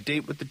 I have a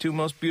date with the 2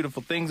 most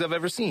beautiful things I've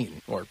ever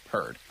seen. Or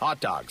heard. Hot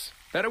dogs.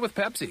 Better with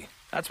Pepsi.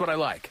 That's what I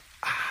like.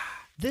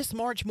 This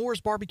March,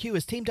 Moore's Barbecue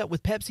has teamed up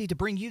with Pepsi to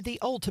bring you the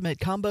ultimate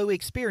combo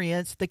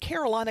experience, the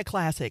Carolina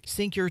Classic.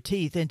 Sink your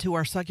teeth into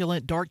our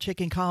succulent dark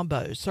chicken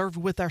combo, served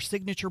with our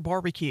signature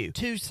barbecue,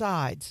 2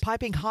 sides,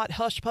 piping hot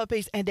hush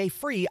puppies, and a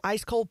free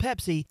ice-cold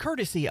Pepsi,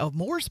 courtesy of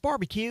Moore's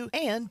Barbecue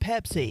and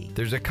Pepsi.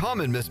 There's a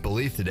common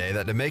misbelief today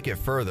that to make it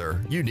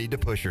further, you need to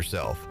push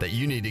yourself, that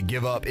you need to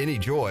give up any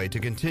joy to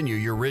continue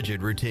your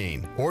rigid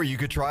routine. Or you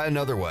could try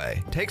another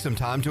way. Take some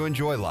time to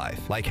enjoy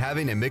life, like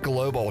having a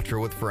Michelob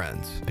Ultra with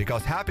friends,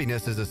 because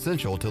happiness is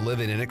essential to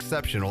living an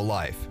exceptional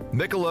life.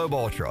 Michelob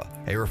Ultra,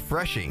 a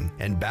refreshing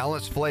and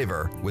balanced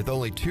flavor with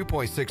only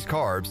 2.6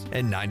 carbs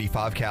and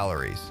 95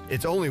 calories.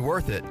 It's only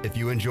worth it if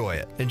you enjoy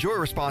it. Enjoy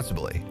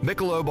responsibly.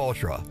 Michelob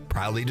Ultra,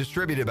 proudly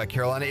distributed by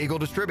Carolina Eagle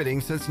Distributing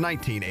since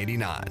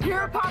 1989. Here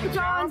at Papa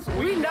John's,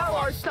 we know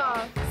our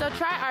stuff. So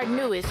try our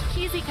newest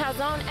cheesy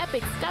calzone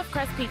epic stuffed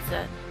crust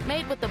pizza.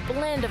 Made with a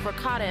blend of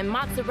ricotta and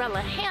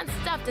mozzarella, hand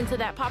stuffed into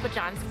that Papa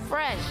John's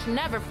fresh,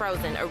 never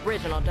frozen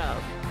original dough.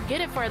 Get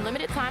it for a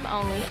limited time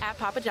only at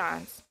Papa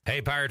John's. Hey,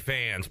 Pirate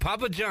fans,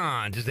 Papa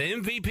John's is the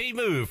MVP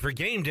move for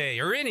game day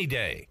or any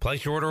day.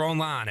 Place your order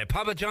online at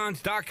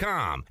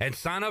papajohns.com and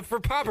sign up for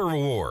Papa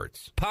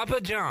Rewards.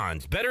 Papa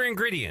John's, better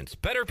ingredients,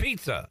 better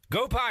pizza.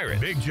 Go Pirates.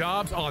 Big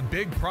jobs on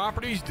big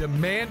properties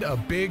demand a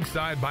big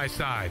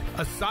side-by-side.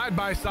 A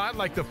side-by-side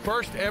like the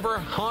first ever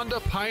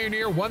Honda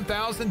Pioneer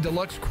 1000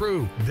 Deluxe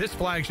Crew. This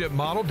flagship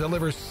model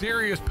delivers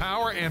serious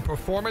power and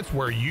performance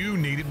where you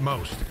need it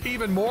most.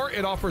 Even more,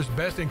 it offers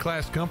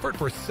best-in-class comfort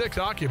for 6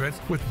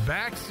 occupants with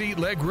backseat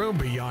leg room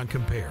beyond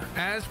compare.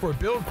 As for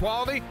build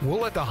quality, we'll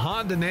let the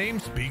Honda name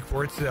speak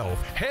for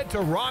itself. Head to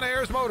Ron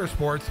Ayers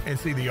Motorsports and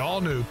see the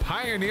all-new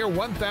Pioneer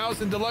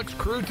 1000 Deluxe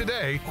Crew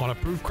today. On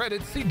approved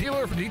credit, see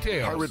dealer for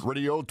details. Pirate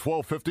Radio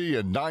 1250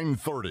 and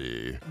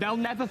 930. They'll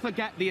never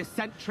forget the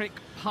eccentric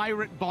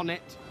pirate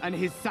Bonnet and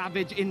his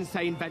savage,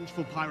 insane,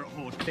 vengeful pirate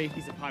horde.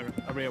 He's a pirate,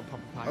 a real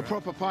proper pirate. A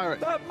proper pirate.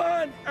 That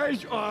man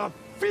is a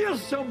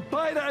fearsome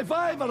pirate if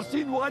I've ever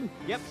seen one.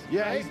 Yep.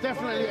 Yeah, he's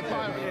definitely a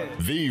pirate.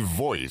 The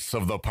voice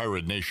of the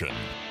Pirate Nation.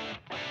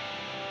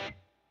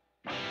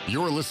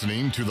 You're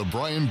listening to The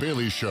Brian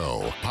Bailey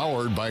Show,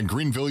 powered by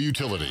Greenville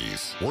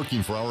Utilities,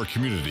 working for our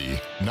community,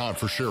 not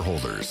for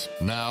shareholders.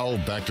 Now,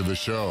 back to the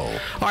show.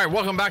 All right,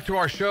 welcome back to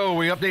our show.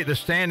 We update the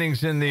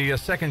standings in the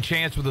second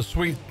chance with the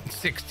Sweet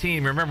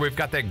 16. Remember, we've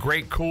got that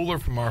great cooler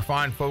from our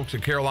fine folks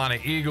at Carolina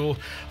Eagle,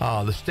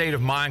 the State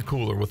of Mind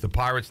cooler with the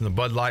Pirates and the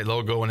Bud Light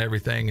logo and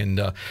everything,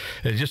 and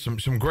just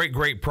some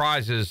great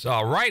prizes.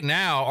 Right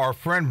now, our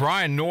friend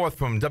Brian North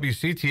from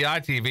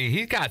WCTI TV,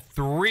 he's got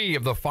 3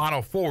 of the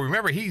Final 4.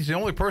 Remember, he's the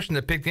only person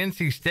that picked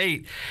NC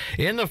State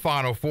in the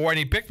Final 4, and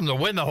he picked them to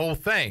win the whole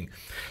thing.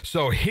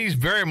 So he's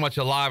very much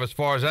alive as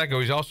far as that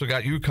goes. He's also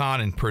got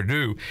UConn and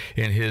Purdue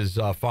in his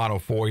Final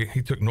 4.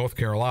 He took North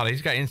Carolina.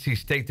 He's got NC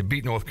State to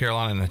beat North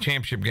Carolina in the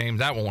championship game.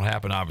 That won't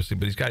happen, obviously,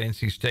 but he's got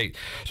NC State.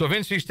 So if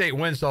NC State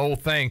wins the whole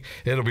thing,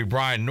 it'll be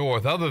Brian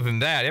North. Other than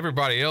that,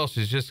 everybody else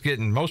is just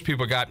getting, most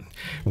people got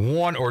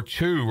 1 or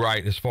 2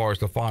 right as far as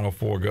the Final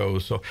 4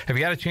 goes. So have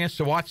you had a chance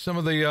to watch some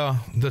of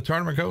the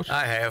tournament, Coach?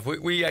 I have.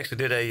 We actually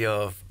did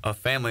a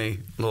family family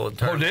little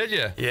tournament. Oh, did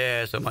you?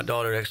 Yeah, so my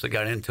daughter actually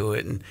got into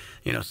it, and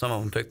some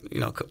of them picked,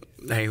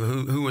 hey,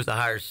 who was the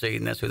higher seed,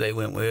 and that's who they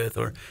went with,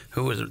 or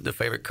who was the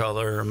favorite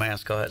color or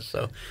mascot.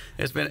 So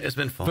it's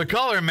been fun. The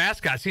color and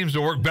mascot seems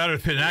to work better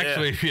than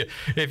actually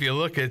if you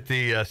look at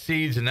the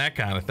seeds and that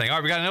kind of thing. All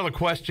right, we got another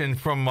question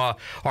from our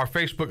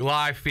Facebook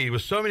Live feed.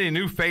 With so many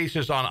new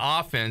faces on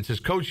offense, is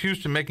Coach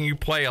Houston making you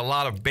play a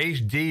lot of base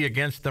D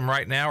against them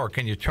right now, or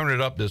can you turn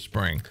it up this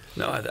spring?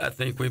 No, I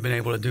think we've been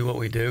able to do what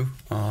we do.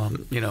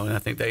 And I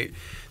think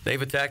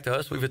they've attacked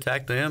us, we've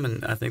attacked them,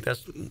 and I think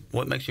that's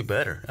what makes you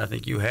better. I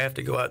think you have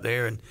to go out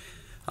there and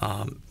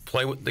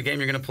play the game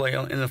you're going to play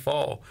in the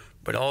fall,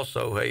 but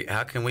also, hey,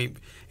 how can we,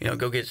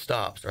 go get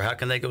stops, or how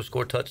can they go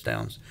score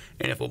touchdowns?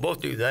 And if we'll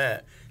both do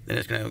that, then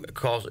it's going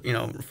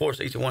to force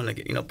each one to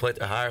get, play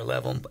at a higher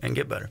level and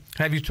get better.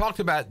 Have you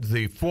talked about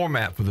the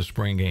format for the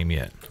spring game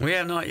yet? We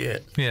have not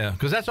yet. Yeah,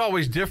 because that's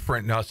always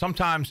different. Now,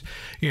 sometimes,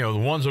 the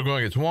ones are going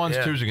against ones,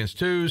 twos against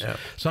twos. Yeah.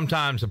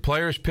 Sometimes the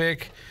players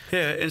pick.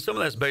 Yeah, and some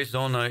of that's based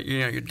on,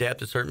 your depth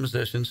to certain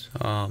positions.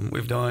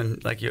 We've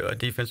done, like, a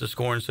defensive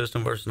scoring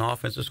system versus an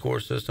offensive score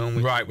system.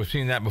 We've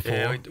seen that before.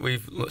 Yeah,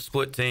 we've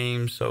split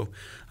teams, so,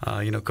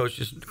 Coach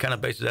just kind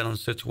of bases that on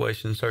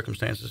situation and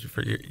circumstances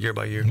for year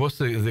by year. What's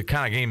the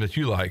kind of game that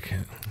you like?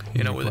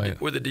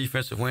 Where the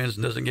defensive wins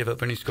and doesn't give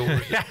up any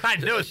scores. I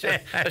knew it.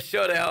 A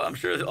shutout. I'm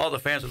sure all the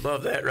fans would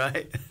love that,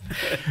 right?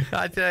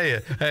 I tell you,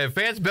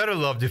 fans better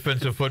love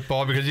defensive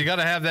football, because you got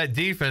to have that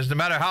defense. No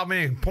matter how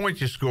many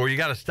points you score, you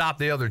got to stop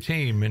the other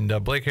team.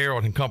 And Blake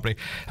Harrell and company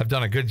have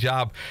done a good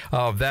job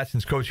of that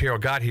since Coach Harrell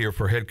got here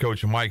for head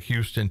coach Mike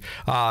Houston.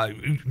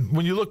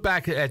 When you look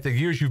back at the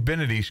years you've been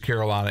at East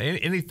Carolina,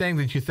 anything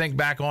that you think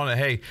back on,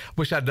 hey,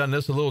 wish I'd done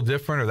this a little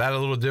different or that a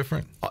little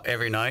different?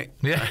 Every night.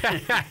 Yeah.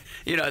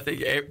 I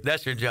think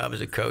that's your job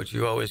as a coach.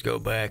 You always go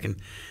back and,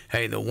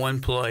 hey, the one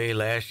play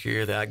last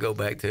year that I go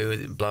back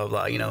to, blah,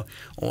 blah,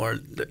 or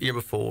the year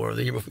before,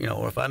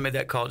 or if I made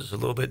that call just a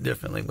little bit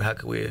differently, how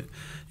could we,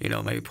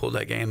 maybe pull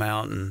that game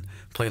out and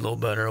play a little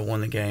better or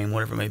won the game,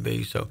 whatever it may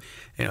be. So,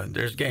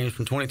 there's games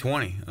from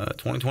 2020,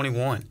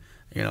 2021,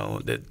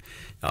 that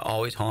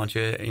always haunt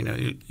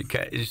you.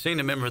 You seem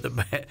to remember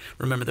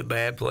the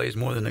bad plays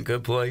more than the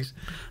good plays.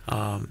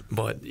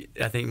 But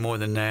I think more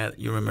than that,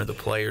 you remember the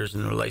players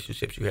and the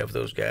relationships you have with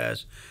those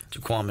guys.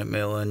 Jaquan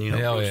McMillan,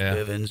 Bruce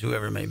Bivens,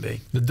 whoever it may be.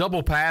 The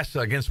double pass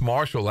against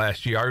Marshall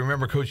last year, I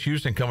remember Coach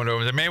Houston coming over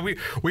and said, man,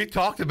 we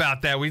talked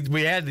about that.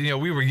 We had,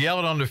 we were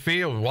yelling on the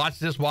field, watch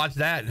this, watch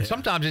that. And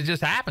sometimes it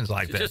just happens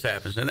like that. It just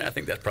happens. And I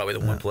think that's probably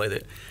the one play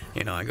that,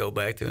 I go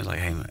back to and it's like,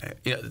 hey, man,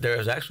 there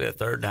was actually a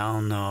third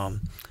down,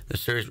 the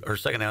series, or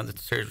second down the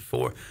series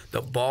before.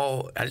 The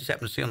ball, I just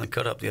happened to see on the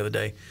cut up the other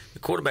day, the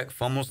quarterback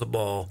fumbles the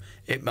ball,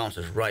 it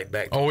bounces right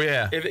back to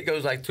him. If it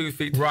goes like 2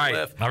 feet to the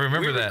left, I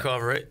remember we that.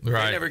 recover it.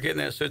 Right. They never get in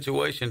that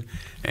situation,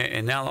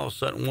 and now all of a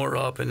sudden we're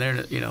up, and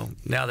they're,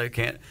 now they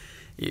can't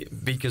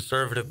be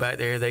conservative back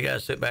there. They got to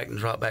sit back and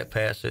drop back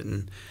past it,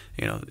 and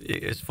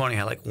it's funny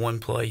how like one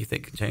play you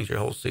think can change your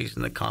whole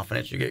season, the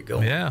confidence you get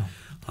going. Yeah.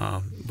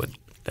 But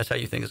that's how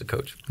you think as a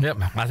coach. Yep,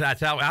 I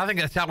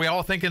think that's how we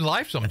all think in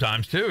life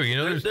sometimes too.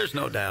 There's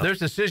no doubt. There's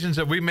decisions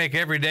that we make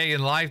every day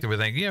in life that we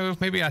think,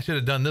 maybe I should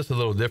have done this a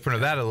little different or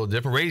that a little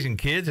different. Raising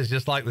kids is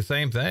just like the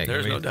same thing.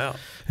 There's no doubt.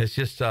 It's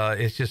just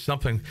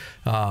something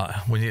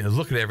when you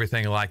look at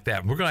everything like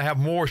that. We're going to have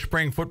more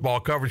spring football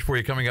coverage for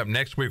you coming up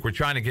next week. We're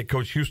trying to get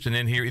Coach Houston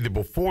in here either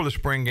before the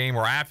spring game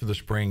or after the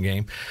spring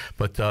game,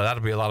 but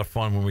that'll be a lot of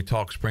fun when we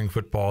talk spring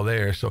football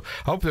there. So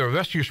I hope the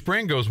rest of your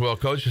spring goes well,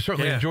 Coach. I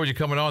certainly enjoyed you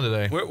coming on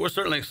today. We're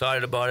certainly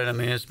excited about it. I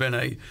mean, it's been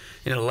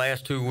the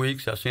last 2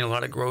 weeks, I've seen a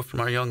lot of growth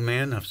from our young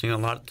men. I've seen a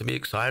lot to be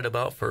excited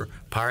about for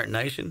Pirate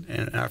Nation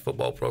and our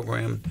football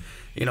program.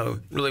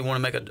 Really want to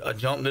make a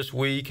jump this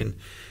week and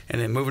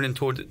then moving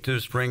into the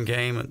spring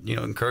game and,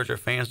 encourage our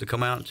fans to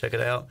come out and check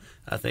it out.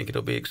 I think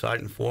it'll be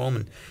exciting for them,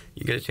 and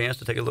you get a chance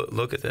to take a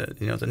look at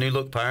the new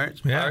look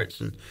Pirates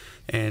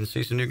and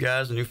see some new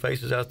guys and new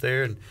faces out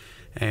there.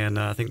 And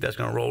I think that's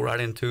going to roll right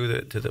into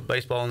the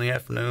baseball in the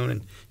afternoon,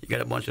 and you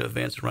got a bunch of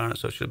events around it,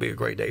 so it should be a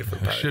great day for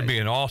Pirate. It should be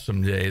an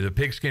awesome day. The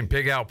pigskin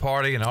pig out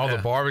party and all the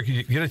barbecue.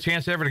 You get a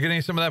chance ever to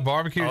get some of that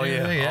barbecue? Oh,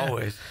 yeah,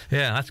 always.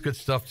 Yeah, that's good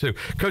stuff, too.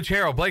 Coach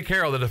Harrell, Blake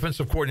Harrell, the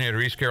defensive coordinator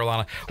of East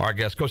Carolina, our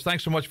guest. Coach,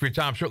 thanks so much for your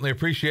time. Certainly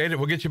appreciate it.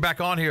 We'll get you back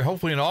on here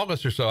hopefully in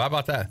August or so. How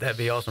about that? That'd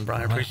be awesome,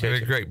 Brian. Appreciate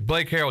it. Great.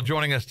 Blake Harrell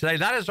joining us today.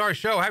 That is our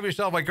show. Have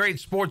yourself a great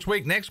sports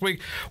week. Next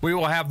week, we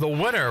will have the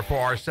winner for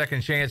our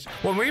second chance.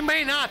 Well, we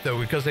may not, though,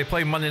 because they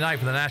play Monday night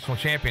for the National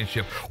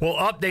Championship. We'll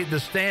update the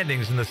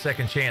standings in the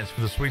second chance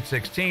for the Sweet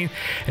 16,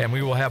 and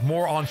we will have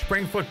more on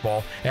spring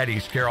football at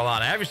East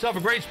Carolina. Have yourself a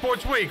great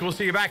sports week. We'll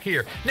see you back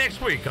here next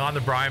week on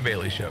The Brian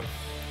Bailey Show.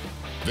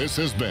 This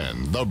has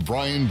been The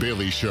Brian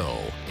Bailey Show,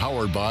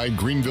 powered by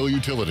Greenville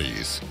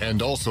Utilities,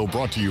 and also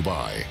brought to you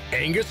by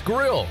Angus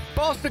Grill,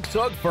 Bostic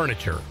Sugg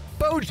Furniture,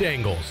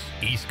 Bojangles,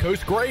 East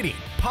Coast Grading,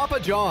 Papa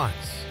John's,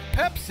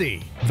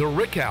 Pepsi, The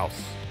Rick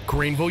House,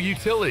 Greenville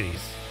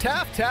Utilities,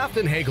 Taft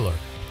and Hagler,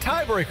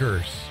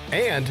 Tiebreakers,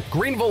 and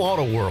Greenville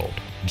Auto World.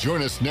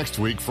 Join us next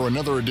week for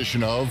another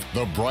edition of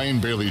The Brian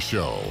Bailey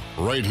Show,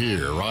 right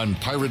here on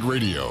Pirate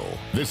Radio.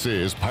 This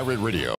is Pirate Radio.